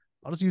like,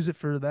 I'll just use it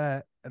for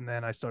that. And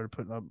then I started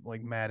putting up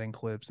like Madden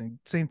clips and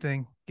same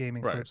thing,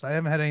 gaming Right. clips. I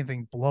haven't had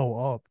anything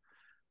blow up,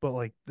 but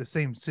like the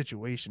same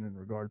situation in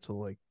regard to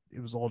like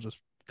it was all just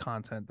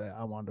content that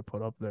I wanted to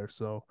put up there.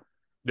 So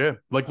Yeah,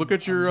 like look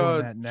at I'm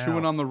your doing that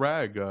chewing now. on the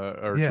rag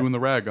or Yeah, chewing the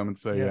rag. I'm gonna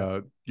say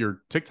yeah,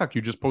 your TikTok.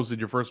 You just posted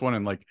your first one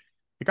and like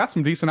it got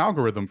some decent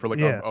algorithm for like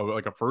yeah,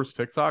 like a first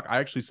TikTok. I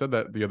actually said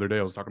that the other day.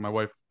 I was talking to my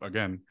wife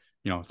again.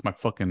 You know, it's my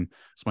fucking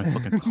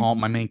call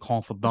my main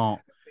confidant.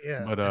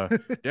 yeah,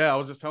 But yeah, I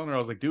was just telling her I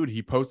was like, dude,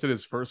 he posted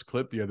his first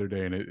clip the other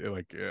day and it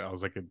like I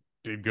was like it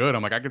did good.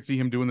 I'm like I could see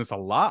him doing this a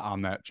lot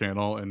on that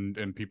channel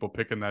and people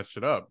picking that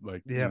shit up.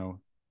 Like yeah,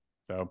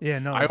 so yeah.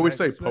 No, I always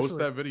exactly. say post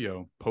Especially, that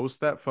video. Post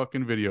that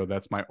fucking video.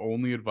 That's my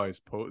only advice.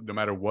 No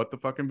matter what the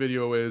fucking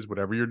video is,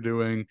 whatever you're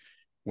doing,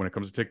 when it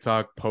comes to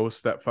TikTok,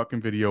 post that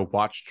fucking video,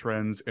 watch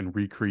trends and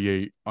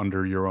recreate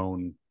under your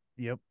own,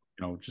 yep.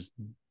 just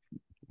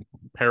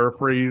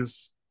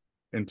paraphrase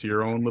into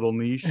your own little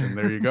niche and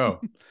there you go.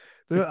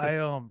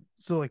 I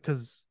so like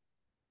because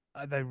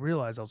I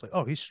realized I was like,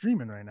 oh, he's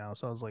streaming right now.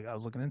 So I was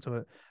looking into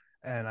it,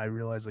 and I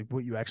realized like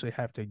what you actually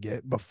have to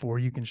get before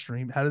you can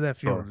stream. How did that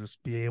feel Sure. to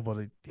just be able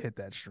to hit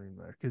that stream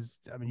there? Because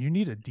I mean, you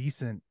need a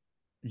decent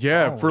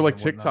Yeah, for following like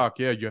and whatnot. TikTok,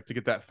 yeah, you have to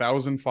get that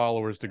 1,000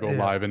 followers to go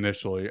Yeah, live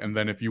initially. And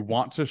then if you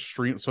want to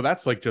stream, so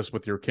that's like just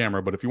with your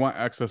camera, but if you want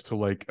access to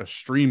like a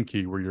stream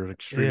key where you're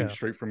like streaming yeah,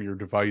 straight from your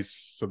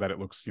device so that it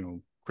looks,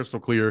 crystal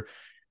clear.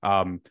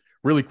 Um,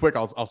 Really quick,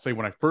 I'll say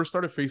when I first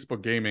started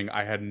Facebook gaming,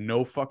 I had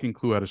no fucking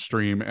clue how to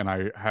stream, and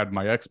I had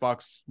my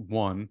Xbox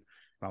One, and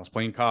I was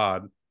playing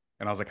COD,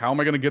 and I was like, how am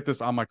I gonna get this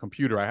on my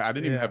computer? I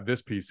didn't even yeah, have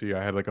this PC.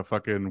 I had like a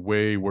fucking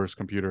way worse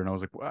computer, and I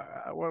was like,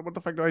 what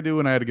the fuck do I do?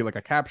 And I had to get like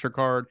a capture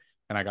card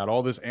and I got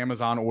all this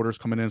Amazon orders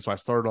coming in. So I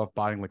started off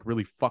buying like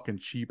really fucking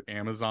cheap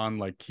Amazon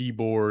like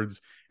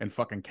keyboards and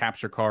fucking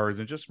capture cards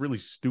and just really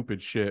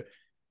stupid shit.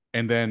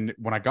 And then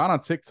when I got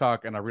on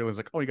TikTok and I realized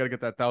like, oh, you got to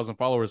get that 1,000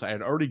 followers, I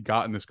had already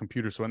gotten this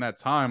computer. So in that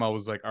time, I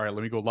was like, all right,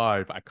 let me go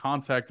live. I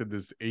contacted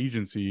this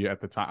agency at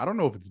the time. I don't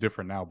know if it's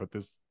different now, but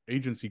this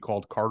agency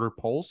called Carter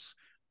Pulse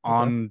okay,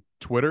 on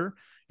Twitter.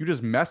 You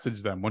just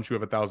message them once you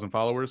have 1,000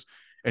 followers,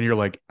 and you're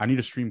like, I need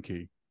a stream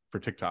key for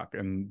TikTok,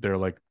 and they're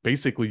like,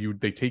 basically,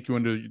 they take you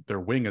under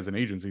their wing as an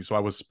agency. So I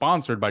was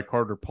sponsored by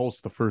Carter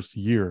Pulse the first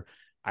year.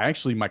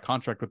 My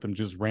contract with them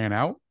just ran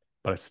out,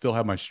 but I still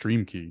have my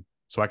stream key,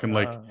 so I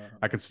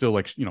could still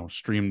like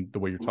stream the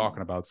way you're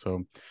talking about.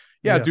 So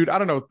yeah, yeah, dude, I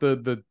don't know.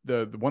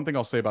 The one thing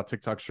I'll say about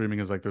TikTok streaming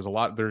is like there's a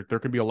lot there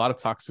could be a lot of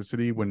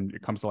toxicity when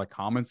it comes to like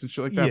comments and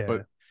shit like that. But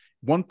yeah,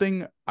 one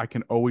thing I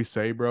can always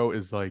say, bro,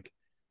 is like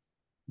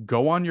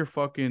go on your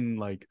fucking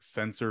like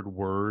censored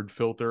word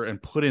filter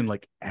and put in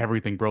like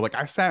everything, bro. Like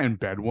I sat in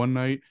bed one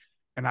night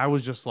and I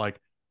was just like,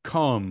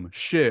 come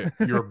shit,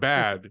 you're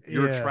bad,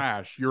 you're yeah,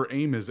 trash, your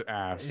aim is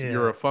ass,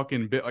 you're yeah. a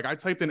fucking bit. Like I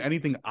typed in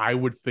anything I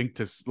would think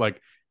to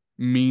like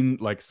mean,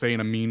 like say in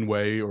a mean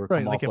way or Right.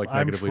 come Like off if like I'm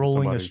negatively to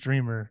trolling a somebody.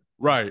 streamer,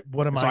 Right.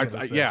 what am So I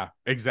gonna say? yeah,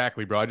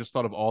 exactly, bro. I just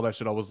thought of all that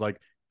shit. I was like,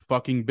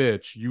 fucking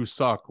bitch, you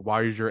suck.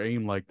 Why is your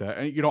aim like that?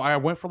 And I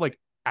went for like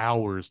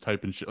hours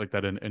typing shit like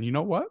that. And you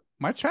know what?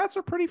 My chats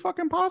are pretty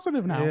fucking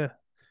positive now. Yeah.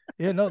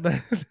 Yeah, no,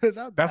 they're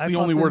not. That's I the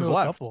only popped words into a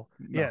left. couple.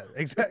 No, Yeah,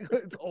 exactly.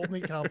 It's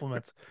only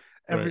compliments.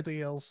 right.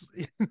 Everything else,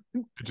 can't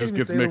It just even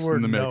gets say the mixed in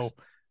word the mix, no.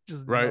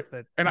 Just right?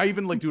 nothing. And I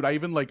even like, dude, I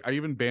even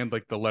banned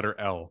like the letter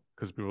L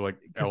because people were like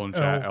Because L in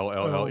chat, L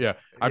L L. Yeah,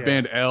 I yeah,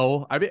 banned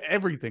L. I banned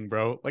everything,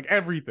 bro. Like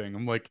everything.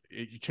 I'm like,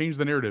 you change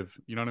the narrative.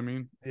 You know what I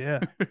mean? yeah.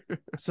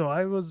 So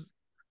I was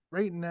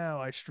right now.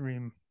 I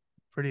stream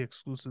pretty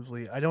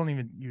exclusively. I don't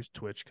even use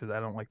Twitch because I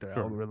don't like their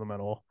Sure. algorithm at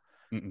all.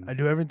 Mm-mm. I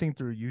do everything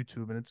through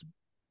YouTube, and it's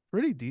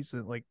pretty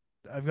decent. Like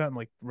I've gotten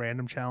like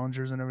random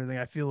challengers and everything.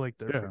 I feel like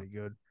they're Yeah. pretty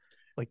good.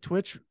 Like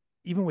Twitch,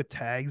 even with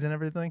tags and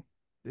everything,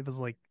 it was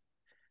like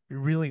you're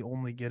really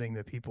only getting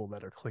the people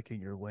that are clicking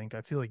your link.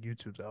 I feel like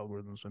YouTube's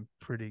algorithm's been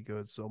pretty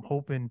good. So I'm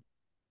hoping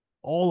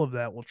all of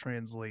that will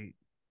translate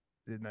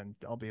and then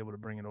I'll be able to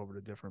bring it over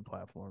to different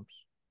platforms.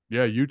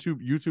 Yeah,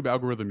 YouTube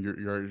algorithm,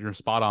 you're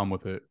spot on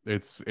with it.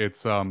 It's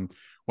when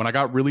I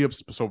got really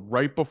so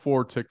right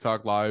before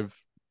TikTok live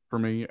for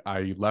me,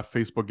 I left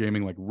Facebook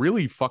gaming like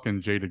really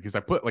fucking jaded because I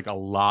put like a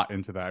lot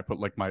into that. I put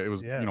like my it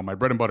was Yeah. my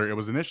bread and butter. It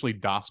was initially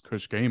Das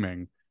Kush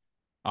Gaming,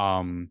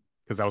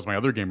 because that was my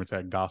other gamer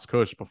tag, Das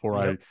Kush. Before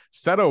Yep. I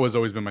Setto has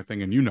always been my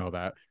thing, and you know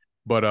that,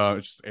 but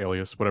it's just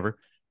alias, whatever.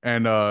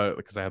 And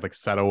because I had like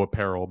Setto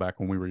apparel back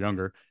when we were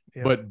younger,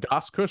 Yep. but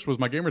Das Kush was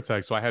my gamer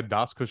tag, so I had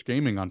Das Kush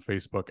Gaming on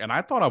Facebook, and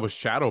I thought I was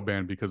shadow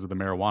banned because of the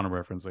marijuana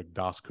reference, like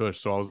Das Kush.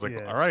 So I was like, all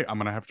Yeah. right, I'm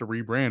gonna have to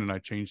rebrand, and I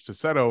changed to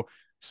Setto.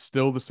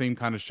 Still the same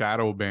kind of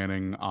shadow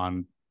banning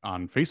on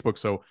Facebook.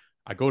 So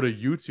I go to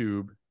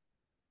YouTube,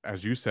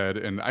 as you said,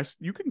 and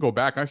you can go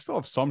back. I still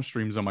have some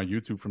streams on my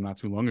YouTube from not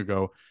too long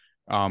ago,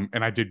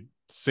 and I did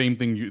same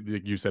thing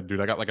you said, dude.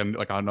 I got like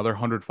another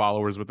 100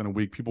 followers within a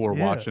week. People were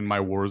Yeah. watching my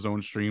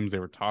Warzone streams. They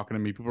were talking to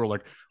me. People were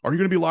like, "Are you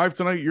gonna be live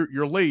tonight?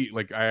 You're late."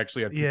 Like I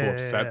actually had people Yeah.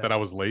 upset Yeah. that I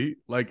was late.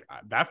 Like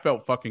that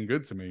felt fucking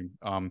good to me.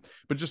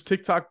 But just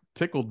TikTok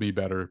tickled me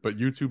better. But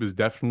YouTube is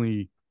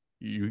definitely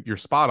you're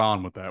spot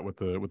on with that with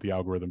the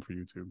algorithm for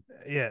YouTube.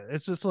 Yeah.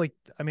 It's just like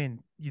I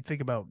mean, you think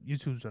about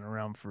YouTube's been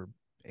around for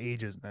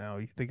ages now.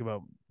 You think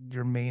about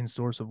your main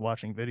source of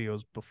watching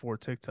videos before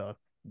TikTok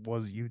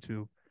was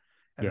YouTube.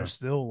 And Yeah, there's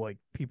still like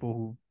people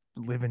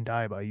who live and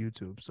die by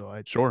YouTube.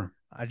 So sure.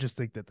 I just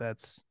think that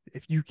that's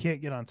if you can't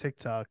get on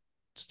TikTok,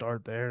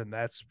 start there, and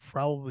that's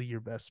probably your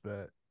best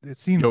bet. It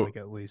seems Yo, like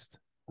at least.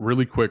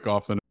 really quick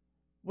off the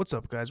What's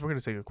up, guys? We're going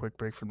to take a quick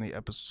break from the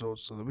episode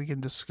so that we can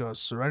discuss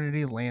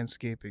Serenity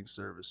Landscaping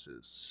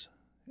Services.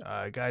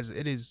 Guys,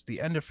 it is the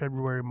end of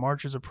February.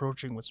 March is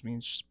approaching, which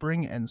means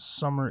spring and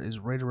summer is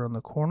right around the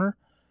corner.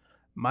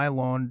 My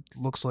lawn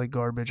looks like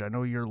garbage. I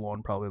know your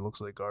lawn probably looks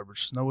like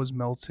garbage. Snow is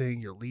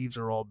melting. Your leaves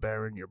are all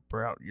barren. Your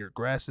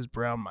grass is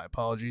brown. My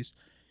apologies.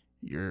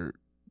 Your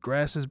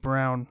grass is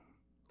brown.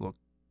 Look,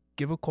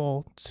 give a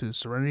call to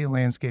Serenity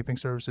Landscaping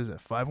Services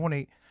at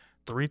 518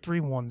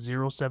 331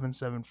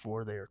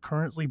 0774. They are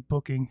currently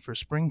booking for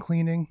spring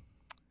cleaning,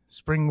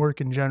 spring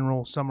work in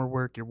general, summer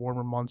work, your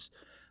warmer months.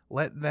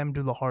 Let them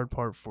do the hard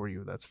part for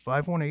you. That's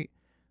 518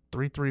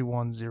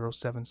 331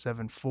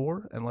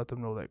 0774 and let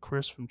them know that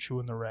Chris from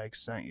Chewin the Rag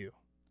sent you.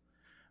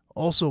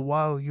 Also,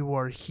 while you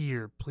are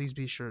here, please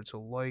be sure to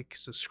like,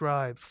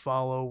 subscribe,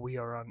 follow. We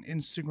are on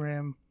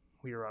Instagram,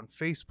 we are on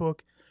Facebook.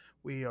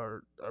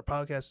 Our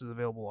podcast is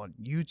available on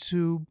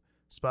YouTube,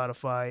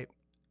 Spotify,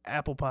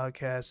 Apple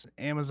Podcasts,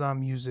 Amazon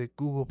Music,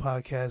 Google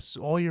Podcasts,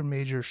 all your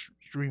major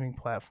streaming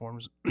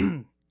platforms.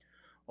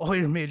 All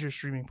your major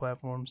streaming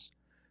platforms.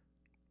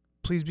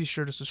 Please be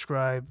sure to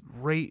subscribe,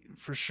 rate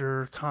for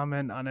sure,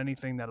 comment on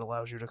anything that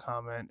allows you to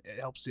comment. It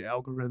helps the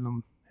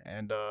algorithm.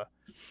 And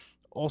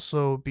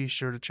also be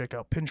sure to check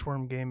out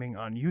Pinchworm Gaming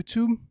on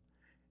YouTube.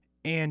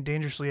 And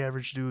Dangerously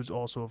Average Dudes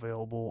also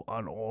available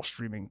on all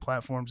streaming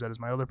platforms. That is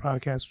my other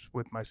podcast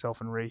with myself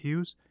and Ray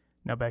Hughes.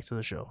 Now back to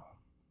the show.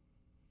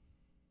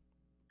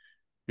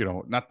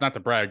 not to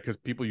brag because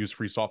people use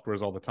free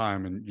softwares all the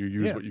time and you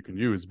use Yeah. what you can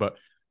use, but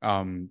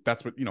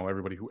that's what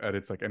everybody who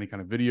edits like any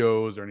kind of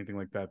videos or anything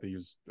like that, they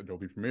use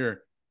Adobe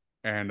Premiere.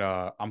 And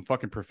I'm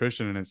fucking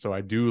proficient in it, so I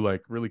do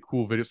like really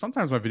cool videos.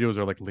 Sometimes my videos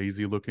are like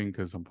lazy looking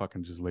because I'm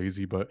fucking just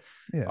lazy, but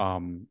Yeah.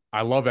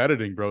 I love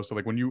editing, bro. So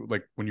like when you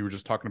were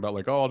just talking about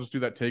like, oh, I'll just do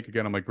that take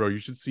again, I'm like, bro, you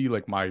should see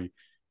like my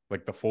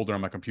like the folder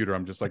on my computer.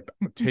 I'm just like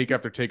take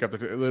after take after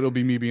it'll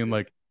be me being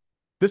like,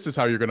 this is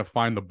how you're gonna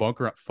find the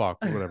bunker. Fuck,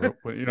 whatever.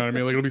 You know what I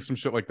mean? Like it'll be some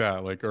shit like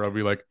that. Like, or I'll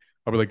be like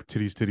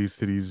titties, titties,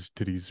 titties,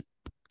 titties,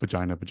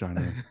 vagina,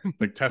 vagina.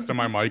 Like testing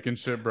my mic and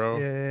shit, Yeah, bro.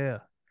 yeah, yeah.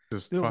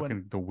 Just Dude, when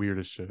fucking the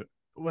weirdest shit.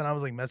 when I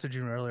was like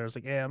messaging earlier, I was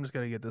like, "Yeah, I'm just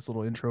gonna get this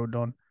little intro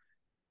done."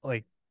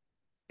 Like,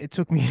 it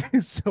took me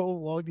so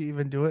long to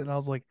even do it, and I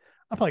was like,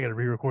 "I'm probably gonna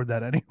re-record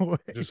that anyway."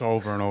 Just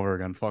over and over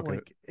again. Fuck it.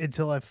 Like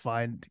until I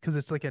find because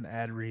it's like an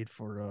ad read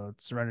for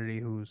Serenity,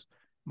 who's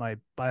my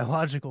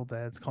biological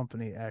dad's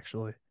company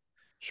actually.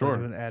 So I do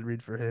Sure. an ad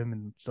read for him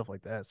and stuff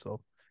like that.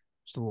 So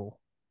just a little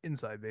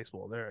inside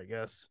baseball there, I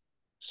guess.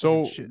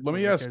 So Shit let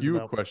me nobody ask cares you a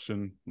about.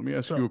 question. Let me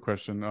What's ask you up? a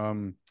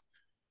question.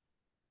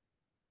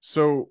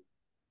 So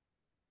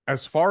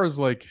as far as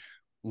like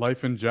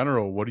life in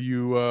general, what do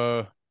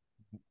you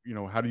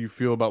how do you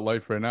feel about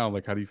life right now?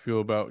 Like, how do you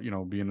feel about,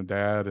 being a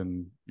dad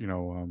and,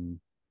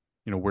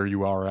 where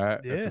you are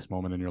at Yeah, this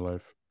moment in your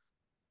life?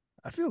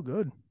 I feel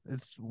good.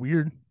 It's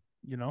weird,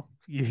 you go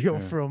Yeah.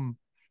 from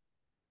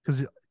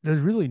because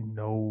there's really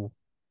no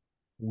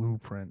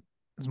blueprint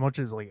as much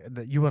as like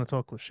that you want to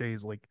talk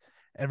cliches. Like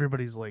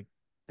everybody's like,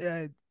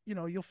 yeah,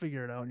 you'll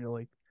figure it out, and you're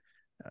like,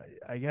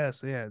 I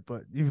guess, yeah,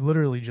 but you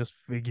literally just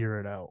figure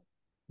it out.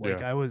 Like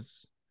Yeah. I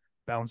was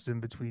bounced in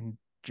between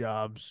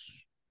jobs,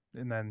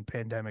 and then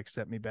pandemic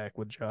set me back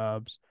with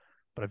jobs.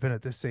 But I've been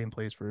at this same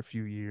place for a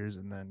few years,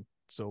 and then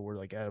so we're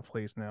like at a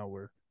place now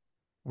where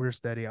we're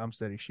steady, I'm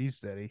steady, she's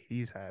steady,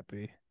 he's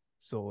happy.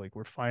 So like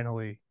we're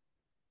finally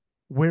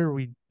where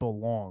we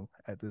belong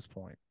at this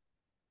point.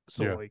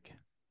 So Yeah. like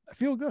I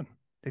feel good.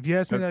 If you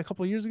asked me That, that a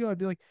couple of years ago, I'd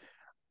be like,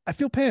 I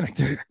feel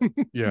panicked.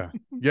 yeah.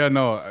 Yeah.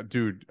 No,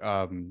 dude.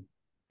 I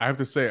have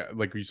to say,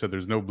 like you said,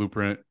 there's no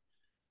blueprint,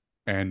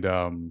 and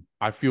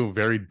I feel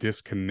very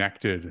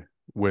disconnected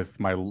with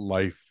my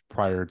life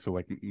prior to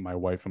like my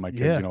wife and my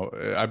kids.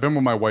 Yeah, I've been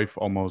with my wife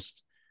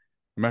almost.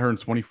 I met her in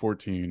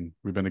 2014.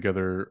 We've been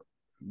together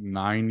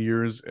 9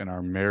 years, and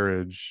our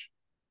marriage,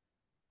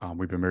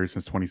 we've been married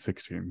since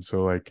 2016.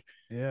 So like,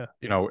 yeah,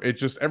 it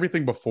just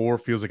everything before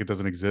feels like it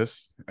doesn't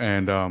exist,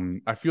 and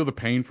I feel the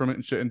pain from it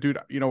and shit. And dude,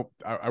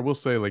 I will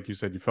say, like you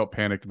said, you felt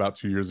panicked about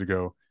 2 years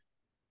ago.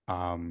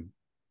 Um,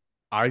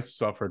 I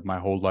suffered my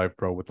whole life,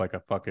 bro, with like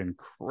a fucking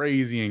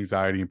crazy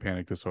anxiety and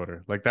panic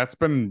disorder. Like that's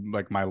been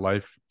like my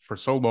life for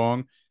so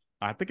long.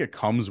 I think it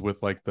comes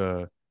with like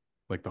the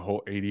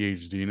whole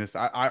ADHD-ness.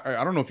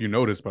 I don't know if you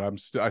noticed, but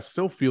I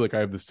still feel like I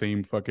have the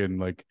same fucking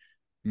like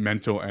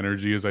mental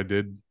energy as I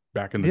did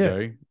back in the yeah,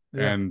 day.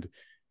 yeah, And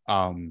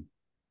um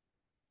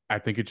I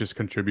think it just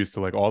contributes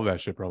to like all of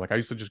that shit, bro. Like I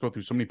used to just go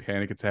through so many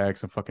panic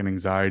attacks and fucking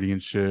anxiety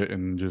and shit,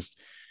 and just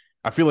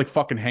I feel like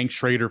fucking Hank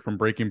Schrader from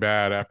Breaking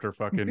Bad after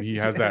fucking he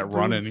has yeah, that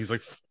run dude. and he's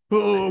like,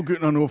 oh,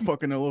 getting onto a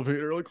fucking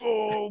elevator, like,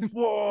 oh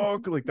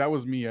fuck, like that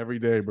was me every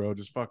day, bro.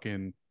 Just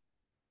fucking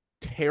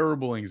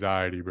terrible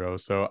anxiety, bro.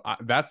 So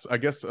that's I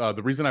guess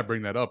the reason I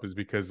bring that up is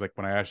because like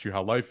when I asked you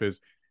how life is,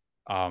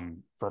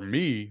 for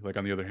me, like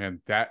on the other hand,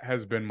 that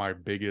has been my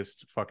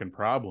biggest fucking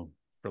problem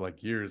for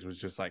like years was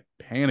just like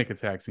panic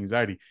attacks,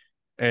 anxiety.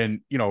 And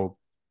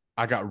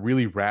I got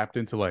really wrapped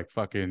into like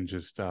fucking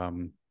just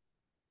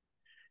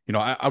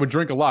I would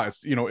drink a lot.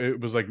 It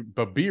was like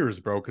but beers,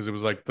 bro, because it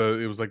was like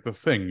the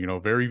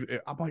thing, very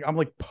I'm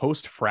like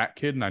post frat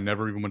kid and I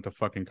never even went to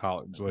fucking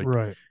college. Like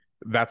Right.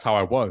 that's how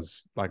I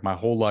was like my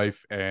whole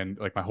life and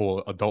like my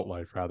whole adult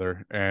life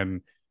rather.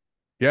 And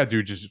yeah,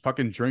 dude, just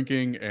fucking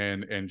drinking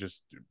and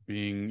just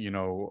being,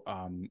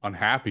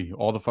 unhappy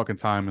all the fucking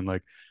time. And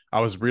like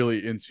I was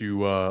really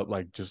into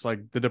like just like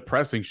the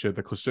depressing shit,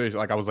 the cliche.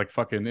 Like I was like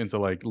fucking into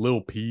like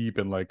Lil Peep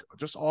and like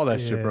just all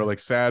that shit, bro. Yeah. Like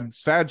sad,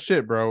 sad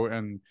shit, bro.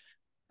 And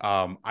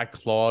I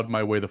clawed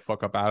my way the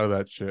fuck up out of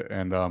that shit.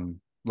 And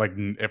like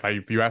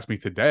if you ask me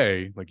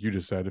today, like you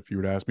just said, if you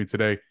were to ask me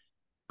today,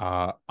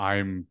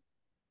 I'm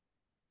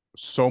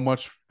so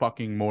much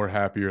fucking more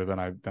happier than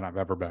I've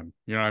ever been.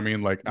 You know what I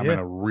mean? Like I'm in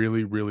Yeah. a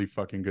really, really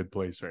fucking good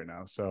place right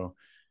now. So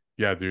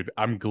yeah, dude,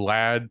 I'm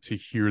glad to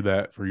hear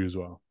that for you as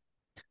well.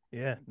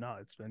 Yeah. No,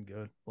 it's been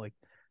good. Like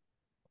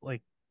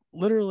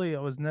literally I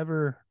was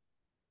never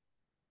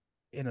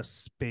in a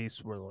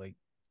space where like,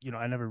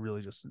 I never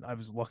really just I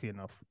was lucky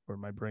enough where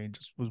my brain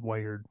just was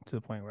wired to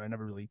the point where I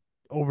never really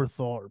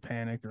overthought or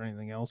panicked or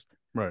anything else.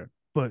 Right.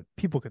 But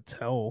people could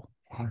tell.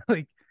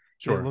 Like they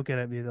Sure. look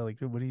at me, they're like,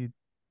 what are you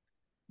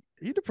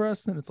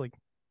depressed? And it's like,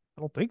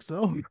 I don't think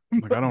so. Like I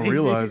But don't maybe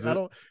realize I it.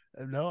 don't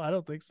no, I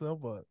don't think so.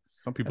 But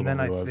Some people and don't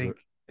then I realize it. think,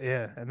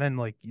 yeah, and then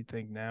like you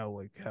think now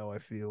like how I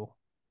feel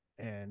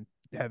and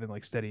having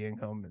like steady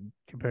income and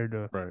compared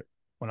to Right.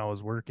 when I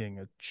was working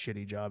a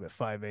shitty job at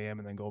 5 a.m.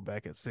 and then go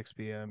back at 6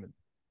 p.m. and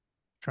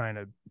trying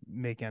to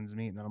make ends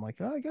meet. And then I'm like,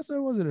 oh, I guess I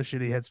was in a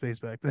shitty headspace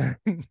back then.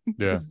 Yeah.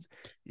 Because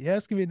you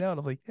asking me now, and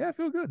I'm like, yeah, I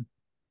feel good.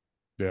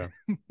 Yeah.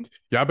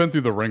 Yeah, I've been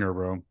through the ringer,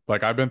 bro.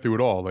 Like I've been through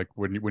it all. Like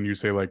when you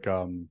say like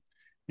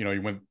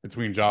you went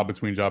between job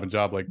and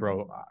job, like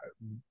bro,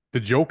 the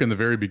joke in the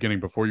very beginning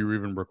before you were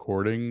even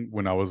recording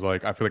when I was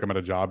like I feel like I'm at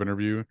a job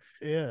interview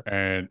Yeah,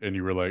 and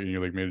you were like and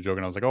you like made a joke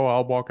and I was like, "Oh,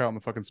 I'll walk out in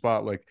the fucking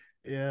spot." Like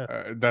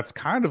yeah, that's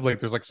kind of like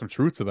there's like some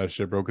truth to that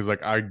shit, bro, cuz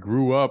like I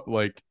grew up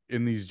like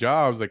in these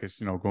jobs like it's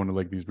going to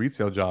like these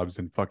retail jobs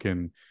and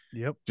fucking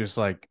yep, just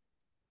like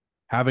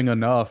having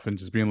enough and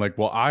just being like,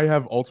 well, I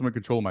have ultimate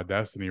control of my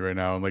destiny right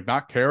now, and like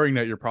not caring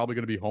that you're probably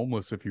going to be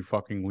homeless if you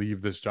fucking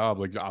leave this job.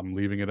 Like I'm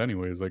leaving it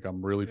anyways. Like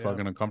I'm really yeah,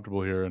 fucking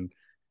uncomfortable here, and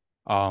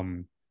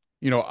um,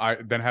 I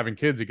then having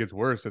kids, it gets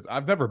worse.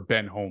 I've never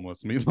been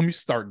homeless. Let me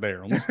start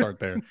there. Let me start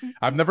there.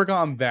 I've never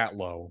gotten that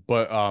low,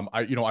 but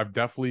I've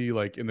definitely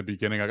like in the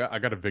beginning, I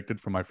got evicted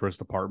from my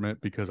first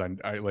apartment because I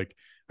like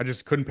I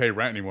just couldn't pay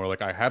rent anymore.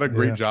 Like I had a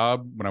great yeah,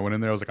 job when I went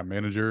in there. I was like a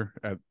manager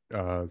at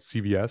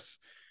CVS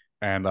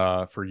and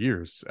for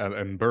years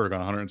in Berg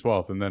on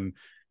 112th, and then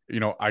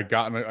I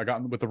got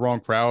with the wrong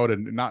crowd,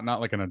 and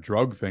not like in a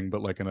drug thing,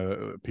 but like in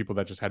a people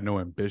that just had no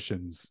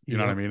ambitions. You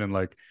know what I yep, mean? And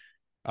like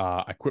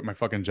I quit my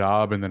fucking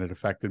job, and then it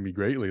affected me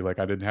greatly. Like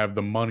I didn't have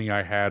the money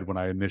I had when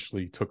I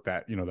initially took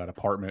that, that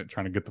apartment,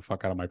 trying to get the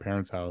fuck out of my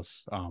parents'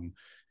 house.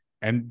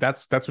 And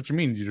that's what you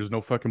mean. There's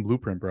no fucking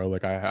blueprint, bro.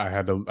 Like I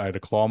had to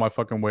claw my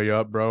fucking way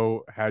up,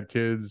 bro. Had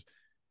kids.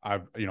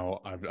 I've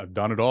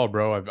done it all,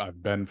 bro.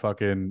 I've been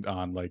fucking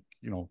on, like,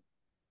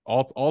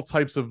 all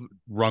types of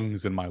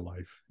rungs in my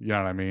life. You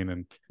know what I mean?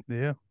 And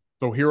Yeah.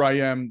 so here I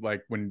am,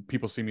 like, when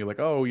people see me, like,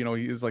 oh,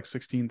 he is like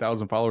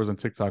 16,000 followers on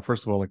TikTok.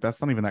 First of all, like,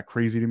 that's not even that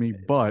crazy to me.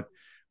 But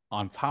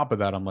on top of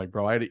that, I'm like,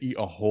 bro, I had to eat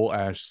a whole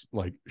ass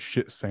like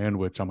shit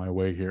sandwich on my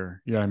way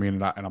here. You know what I mean?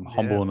 And I'm Yeah.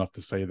 humble enough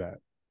to say that.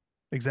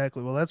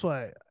 Exactly. Well, that's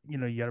why, you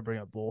got to bring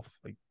up both.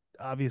 Like,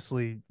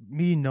 obviously,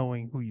 me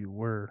knowing who you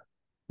were,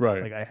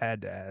 Right. like, I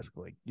had to ask,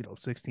 like,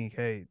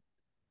 16K.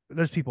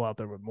 There's people out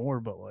there with more,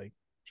 but like,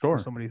 for Sure.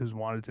 somebody who's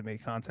wanted to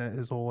make content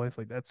his whole life,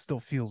 like, that still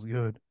feels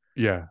good.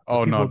 Yeah. But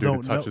Oh no, people dude, it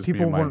don't know. touches me in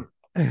People my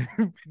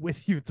weren't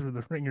with you through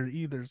the ringer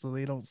either, so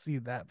they don't see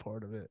that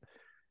part of it.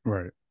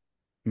 right.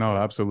 No,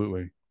 But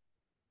absolutely.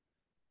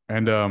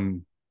 And nice.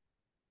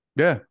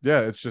 yeah, yeah,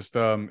 it's just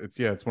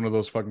it's one of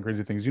those fucking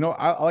crazy things.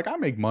 I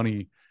make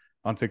money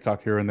on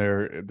TikTok here and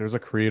there. There's a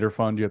creator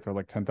fund. You have to have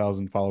like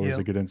 10,000 followers to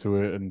Yep. get into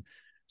it. And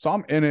so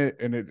I'm in it,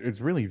 and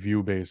it's really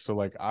view based. So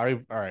like all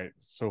right.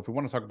 So if we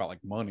want to talk about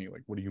like money,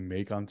 like what do you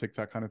make on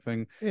TikTok kind of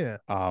thing? Yeah.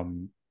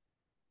 Um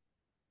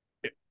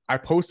I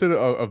posted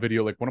a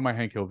video, like one of my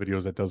Hank Hill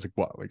videos that does like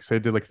what, like say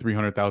it did like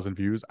 300,000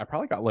 views. I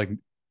probably got like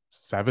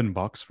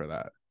 $7 for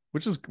that,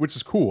 which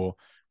is cool.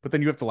 But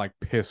then you have to like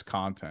piss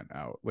content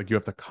out. Like you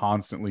have to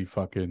constantly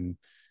fucking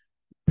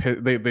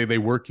they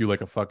work you like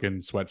a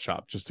fucking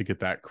sweatshop just to get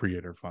that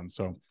creator fund.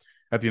 So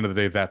at the end of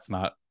the day, that's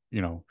not,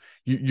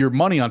 your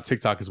money on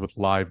TikTok is with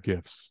live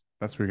gifts.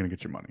 That's where you're gonna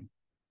get your money.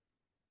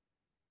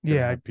 You gotta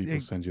Yeah. have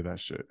people send you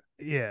that shit.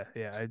 Yeah.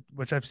 Yeah.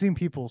 Which I've seen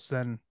people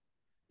send.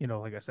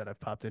 Like I said, I've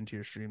popped into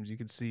your streams. You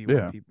can see when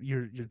Yeah. people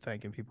you're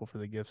thanking people for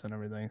the gifts and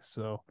everything.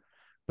 So,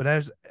 but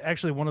as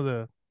actually one of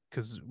the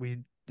because we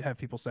have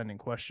people sending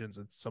questions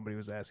and somebody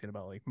was asking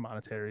about like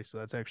monetary. So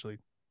that's actually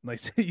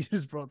nice that you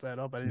just brought that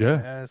up. I didn't even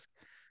Yeah. ask,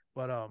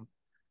 but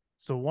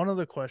so one of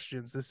the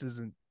questions. This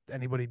isn't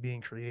anybody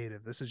being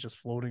creative. This is just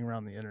floating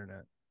around the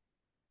internet.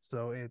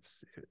 So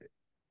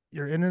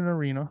you're in an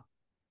arena.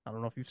 I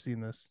don't know if you've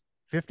seen this.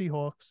 50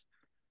 hawks,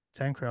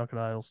 10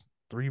 crocodiles,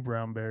 3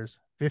 brown bears,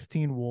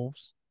 15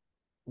 wolves,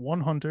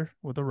 1 hunter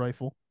with a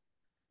rifle,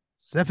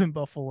 7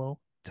 buffalo,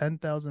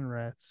 10,000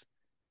 rats,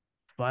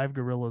 5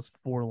 gorillas,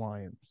 4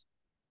 lions.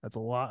 That's a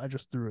lot I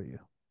just threw at you.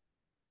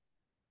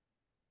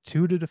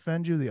 Two to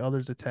defend you, the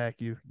others attack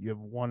you. You have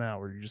 1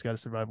 hour. You just got to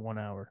survive 1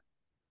 hour.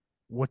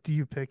 What do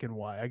you pick and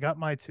why? I got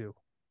my two.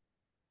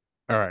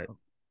 All right. I'm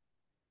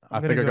I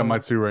going to think I got my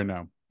go. two right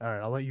now. All right,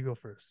 I'll let you go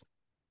first.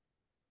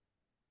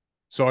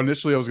 So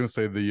initially, I was gonna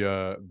say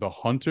the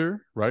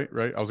hunter, right?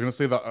 Right. I was gonna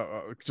say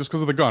the just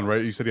because of the gun,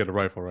 right? You said he had a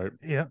rifle, right?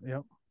 Yeah, yeah.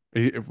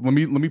 Let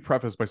me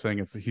preface by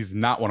saying he's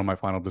not one of my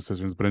final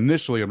decisions, but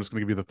initially, I'm just gonna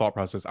give you the thought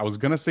process. I was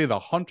gonna say the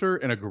hunter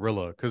and a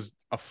gorilla, because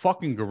a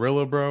fucking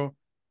gorilla, bro,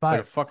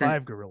 like a fucking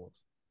Five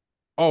gorillas.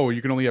 oh,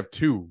 you can only have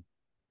two.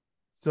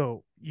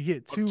 So you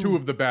get Two two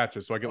of the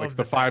batches. So I get like of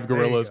the the bat. five There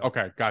you gorillas. go.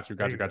 Okay, got you,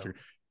 There got you, you got go. you.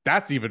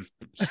 That's even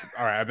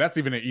all right. That's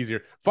even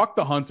easier. Fuck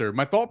the hunter.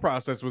 My thought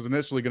process was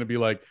initially going to be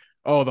like,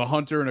 oh, the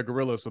hunter and a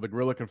gorilla, so the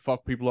gorilla can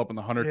fuck people up and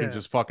the hunter can Yeah.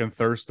 just fucking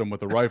thirst them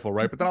with a rifle,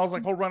 right? But then I was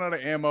like, he'll run out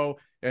of ammo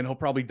and he'll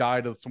probably die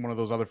to some one of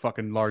those other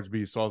fucking large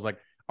beasts. So I was like,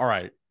 all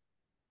right,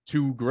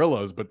 two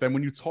gorillas. But then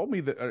when you told me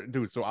that,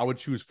 dude, so I would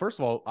choose first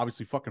of all,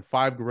 obviously, fucking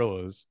five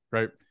gorillas,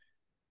 right?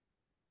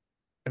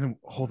 And then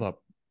hold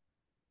up,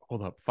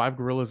 five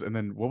gorillas, and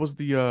then what was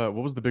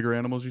the bigger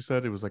animals you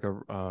said? It was like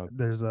a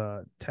There's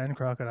 10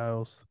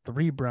 crocodiles,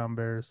 3 brown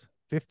bears,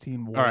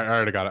 15 all right, I wolves.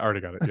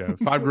 already got it. Yeah,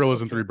 five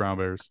gorillas and Okay. three brown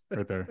bears,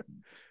 right there.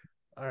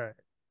 All right.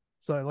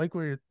 So I like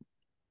where you're.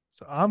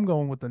 So I'm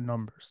going with the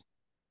numbers.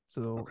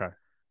 So Okay,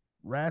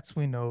 rats,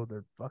 we know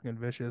they're fucking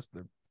vicious.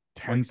 They're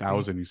ten like Steve,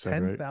 thousand you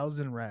said, right?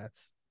 10,000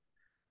 rats.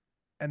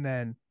 And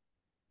then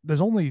there's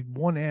only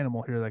one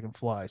animal here that can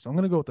fly. So I'm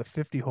going to go with the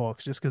 50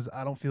 hawks just because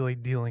I don't feel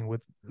like dealing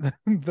with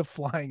the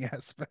flying The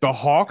aspect.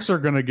 hawks are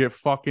gonna get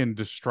fucking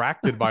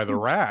distracted by the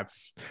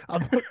rats.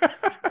 I'm,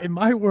 in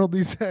my world,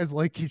 these guys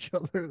like each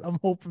other. I'm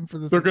hoping for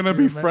this They're gonna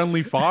be experiment.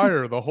 friendly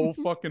fire the whole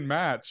fucking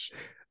match.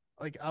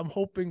 Like, I'm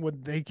hoping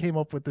when they came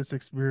up with this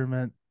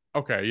experiment,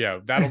 Okay, yeah,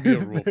 that'll be a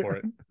rule for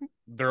it.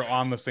 They're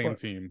on the same but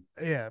team.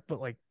 yeah, but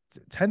like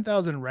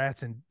 10,000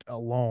 rats in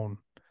alone.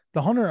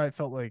 The hunter, I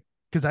felt like,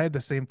 because I had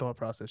the same thought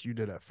process you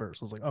did at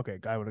first. I was like, okay,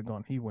 guy with a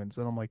gun, he wins.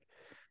 And I'm like,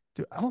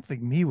 dude, I don't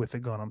think me with a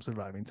gun, I'm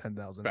surviving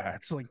 10,000 rats.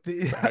 Facts. Like,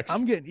 Facts.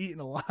 I'm getting eaten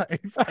alive.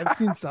 I've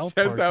seen South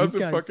Ten Park. These thousand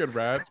guys, fucking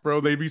rats, bro.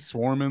 They be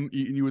swarming,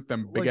 eating you with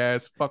them big like,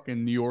 ass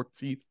fucking New York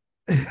teeth.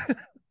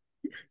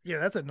 yeah,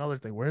 that's another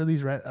thing. Where are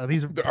these rats? Are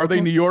these Are they New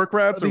Brooklyn? York Are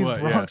rats or these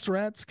what? Yeah. Bronx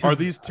rats? Are Because,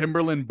 these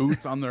Timberland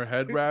boots on their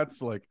head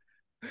rats? Like,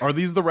 are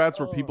these the rats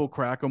where oh, people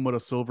crack them with a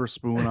silver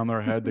spoon on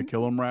their head to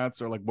kill them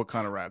rats? Or like, what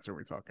kind of rats are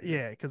we talking here?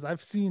 yeah, because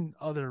I've seen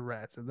other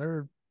rats and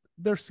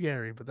they're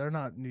scary, but they're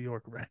not New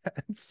York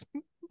rats.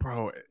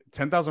 bro,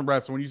 10,000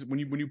 rats. When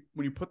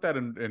you put that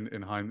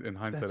in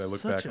hindsight, That's I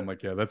look such back, I'm a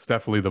like, yeah, that's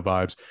definitely the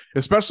vibes.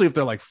 Especially if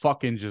they're like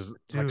fucking just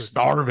like dude.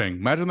 starving.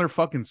 Imagine they're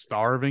fucking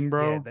starving, Yeah,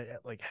 bro. they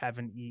like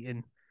haven't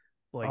eaten.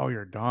 Like, Oh,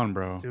 you're done,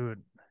 bro.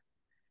 dude,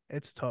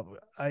 it's tough.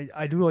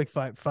 I do like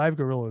five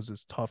gorillas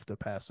is tough to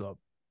pass up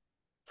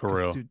For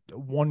because real. dude,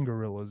 one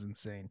gorilla is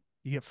insane.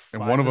 You get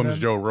And one five of of them is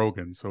them. Joe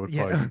Rogan, so it's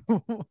like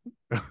Yeah,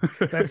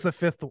 that's the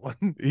fifth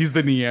one. he's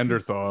the Because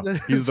Neanderthal.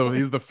 He's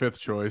the fifth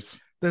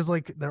choice. there's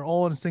like they're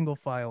all in a single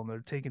file and they're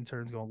taking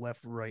turns going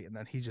left, right, and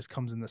then he just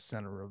comes in the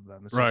center of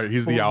them. It's just Right,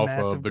 he's the four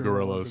alpha of massive the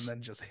gorillas and gorillas.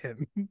 then just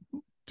him.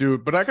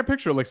 Dude, but I can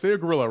picture like say a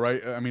gorilla,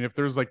 right? I mean, if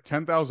there's like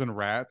 10,000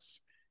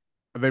 rats,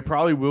 they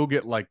probably will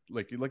get like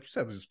you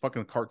said, just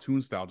fucking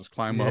cartoon style, just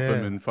climb up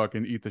him Yeah, and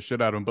fucking eat the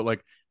shit out of him. But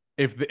like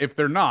if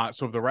they're not,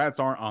 so if the rats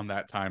aren't on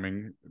that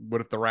timing,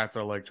 what if the rats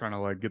are like trying to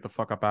like get the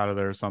fuck up out of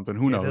there or something?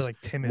 Who yeah, they're knows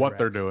like timid what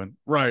they're rats. doing?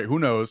 Right? Who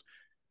knows?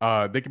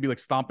 They could be like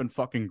stomping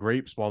fucking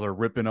grapes while they're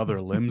ripping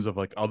other limbs of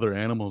like other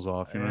animals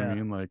off. You know what I Yeah.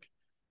 mean? Like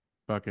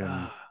fucking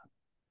Ah,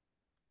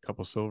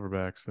 couple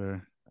silverbacks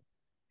there.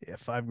 yeah,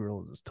 five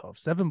gorillas is tough.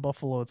 Seven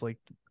buffalo, it's like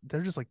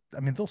they're just like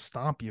I mean they'll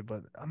stomp you,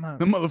 but I'm not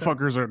The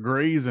motherfuckers are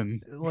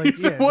grazing. like He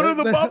said, yeah, "What are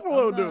the I'm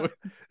buffalo doing?"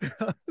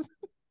 not.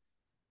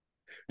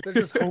 They're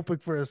just hoping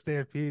for a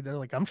stampede. They're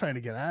like, I'm trying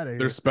to get out of here.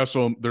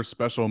 Their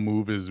special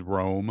move is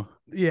roam.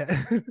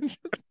 Yeah,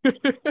 just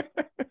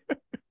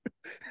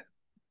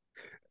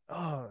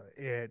oh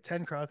yeah,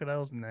 10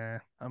 crocodiles. Nah,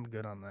 I'm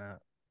good on that.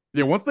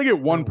 Yeah, once they get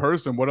one They're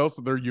person, what else?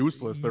 They're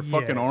useless. Their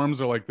fucking yeah,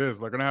 arms are like this.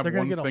 They're gonna have they're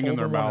gonna one get a thing in hold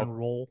their of one mouth. and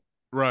roll.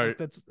 Right. Like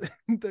that's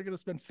they're gonna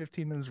spend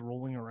 15 minutes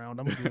rolling around.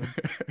 I'm good.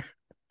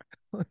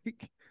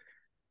 Like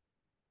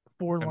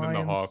four And then the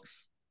lions.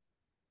 hawks.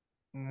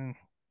 Mm,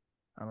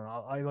 I don't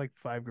know. I like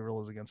five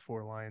gorillas against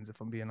four lions. If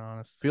I'm being I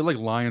honest. feel like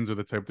lions are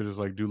the type to just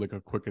like do like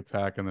a quick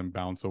attack and then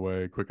bounce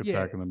away, quick Yeah,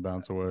 attack and then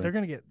bounce away. they're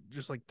gonna get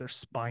just like their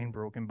spine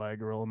broken by a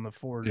gorilla, and the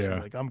four are just gonna be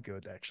Yeah. like, I'm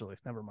good actually.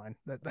 Never mind.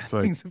 That It's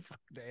like thing's a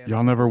fucking y'all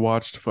animal. never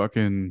watched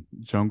fucking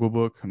Jungle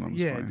Book? No, I'm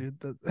just Yeah, playing.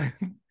 dude.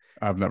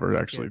 I've never I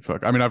actually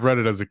can't. fuck. I mean, I've read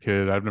it as a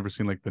kid. I've never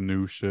seen like the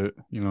new shit.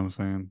 You know what I'm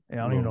saying? Yeah,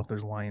 I don't even know if Little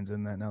there's lions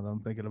in that now that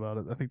I'm thinking about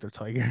it. I think they're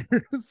tigers.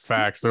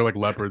 facts. They're like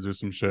leopards or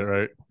some shit,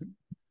 right?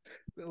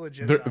 They're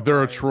legit They're not they're a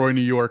lions. Troy,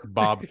 New York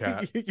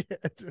bobcat. Yeah,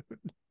 dude.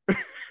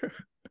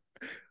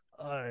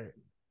 All right.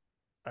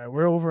 All right.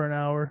 We're over an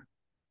hour.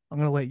 I'm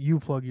going to let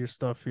you plug your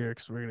stuff here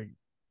because we're going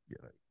to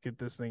get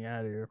this thing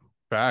out of here.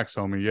 Facts,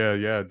 homie. Yeah,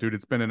 yeah, dude.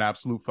 It's been an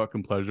absolute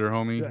fucking pleasure,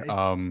 homie.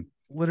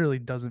 It literally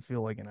doesn't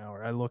feel like an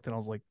hour. I looked and I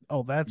was like,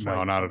 oh, that's why No,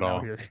 you're not at coming out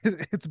all. here.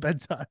 It's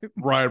bedtime.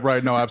 Right,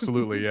 right. No,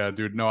 absolutely. Yeah,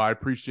 dude. No, I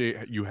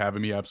appreciate you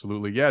having me.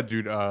 Absolutely. Yeah,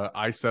 dude.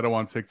 I Setto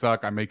on TikTok.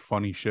 I make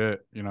funny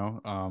shit, you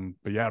know.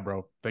 But yeah,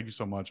 bro. Thank you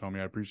so much,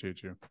 homie. I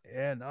appreciate you.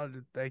 Yeah, no,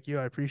 dude, thank you.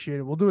 I appreciate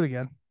it. We'll do it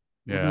again.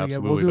 We'll do Yeah, it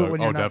again. We'll absolutely, do it dog.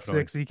 when you're Oh, not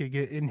definitely. sick so you can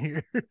get in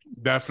here.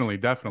 Definitely,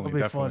 It'll definitely, be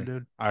fun, definitely.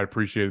 dude. I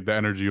appreciate it. The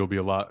energy will be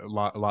a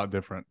lot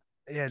different.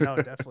 Yeah, no,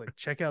 definitely.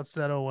 Check out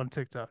Setto on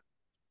TikTok.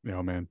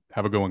 Yeah, man.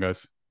 Have a good one,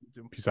 guys.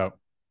 Peace out.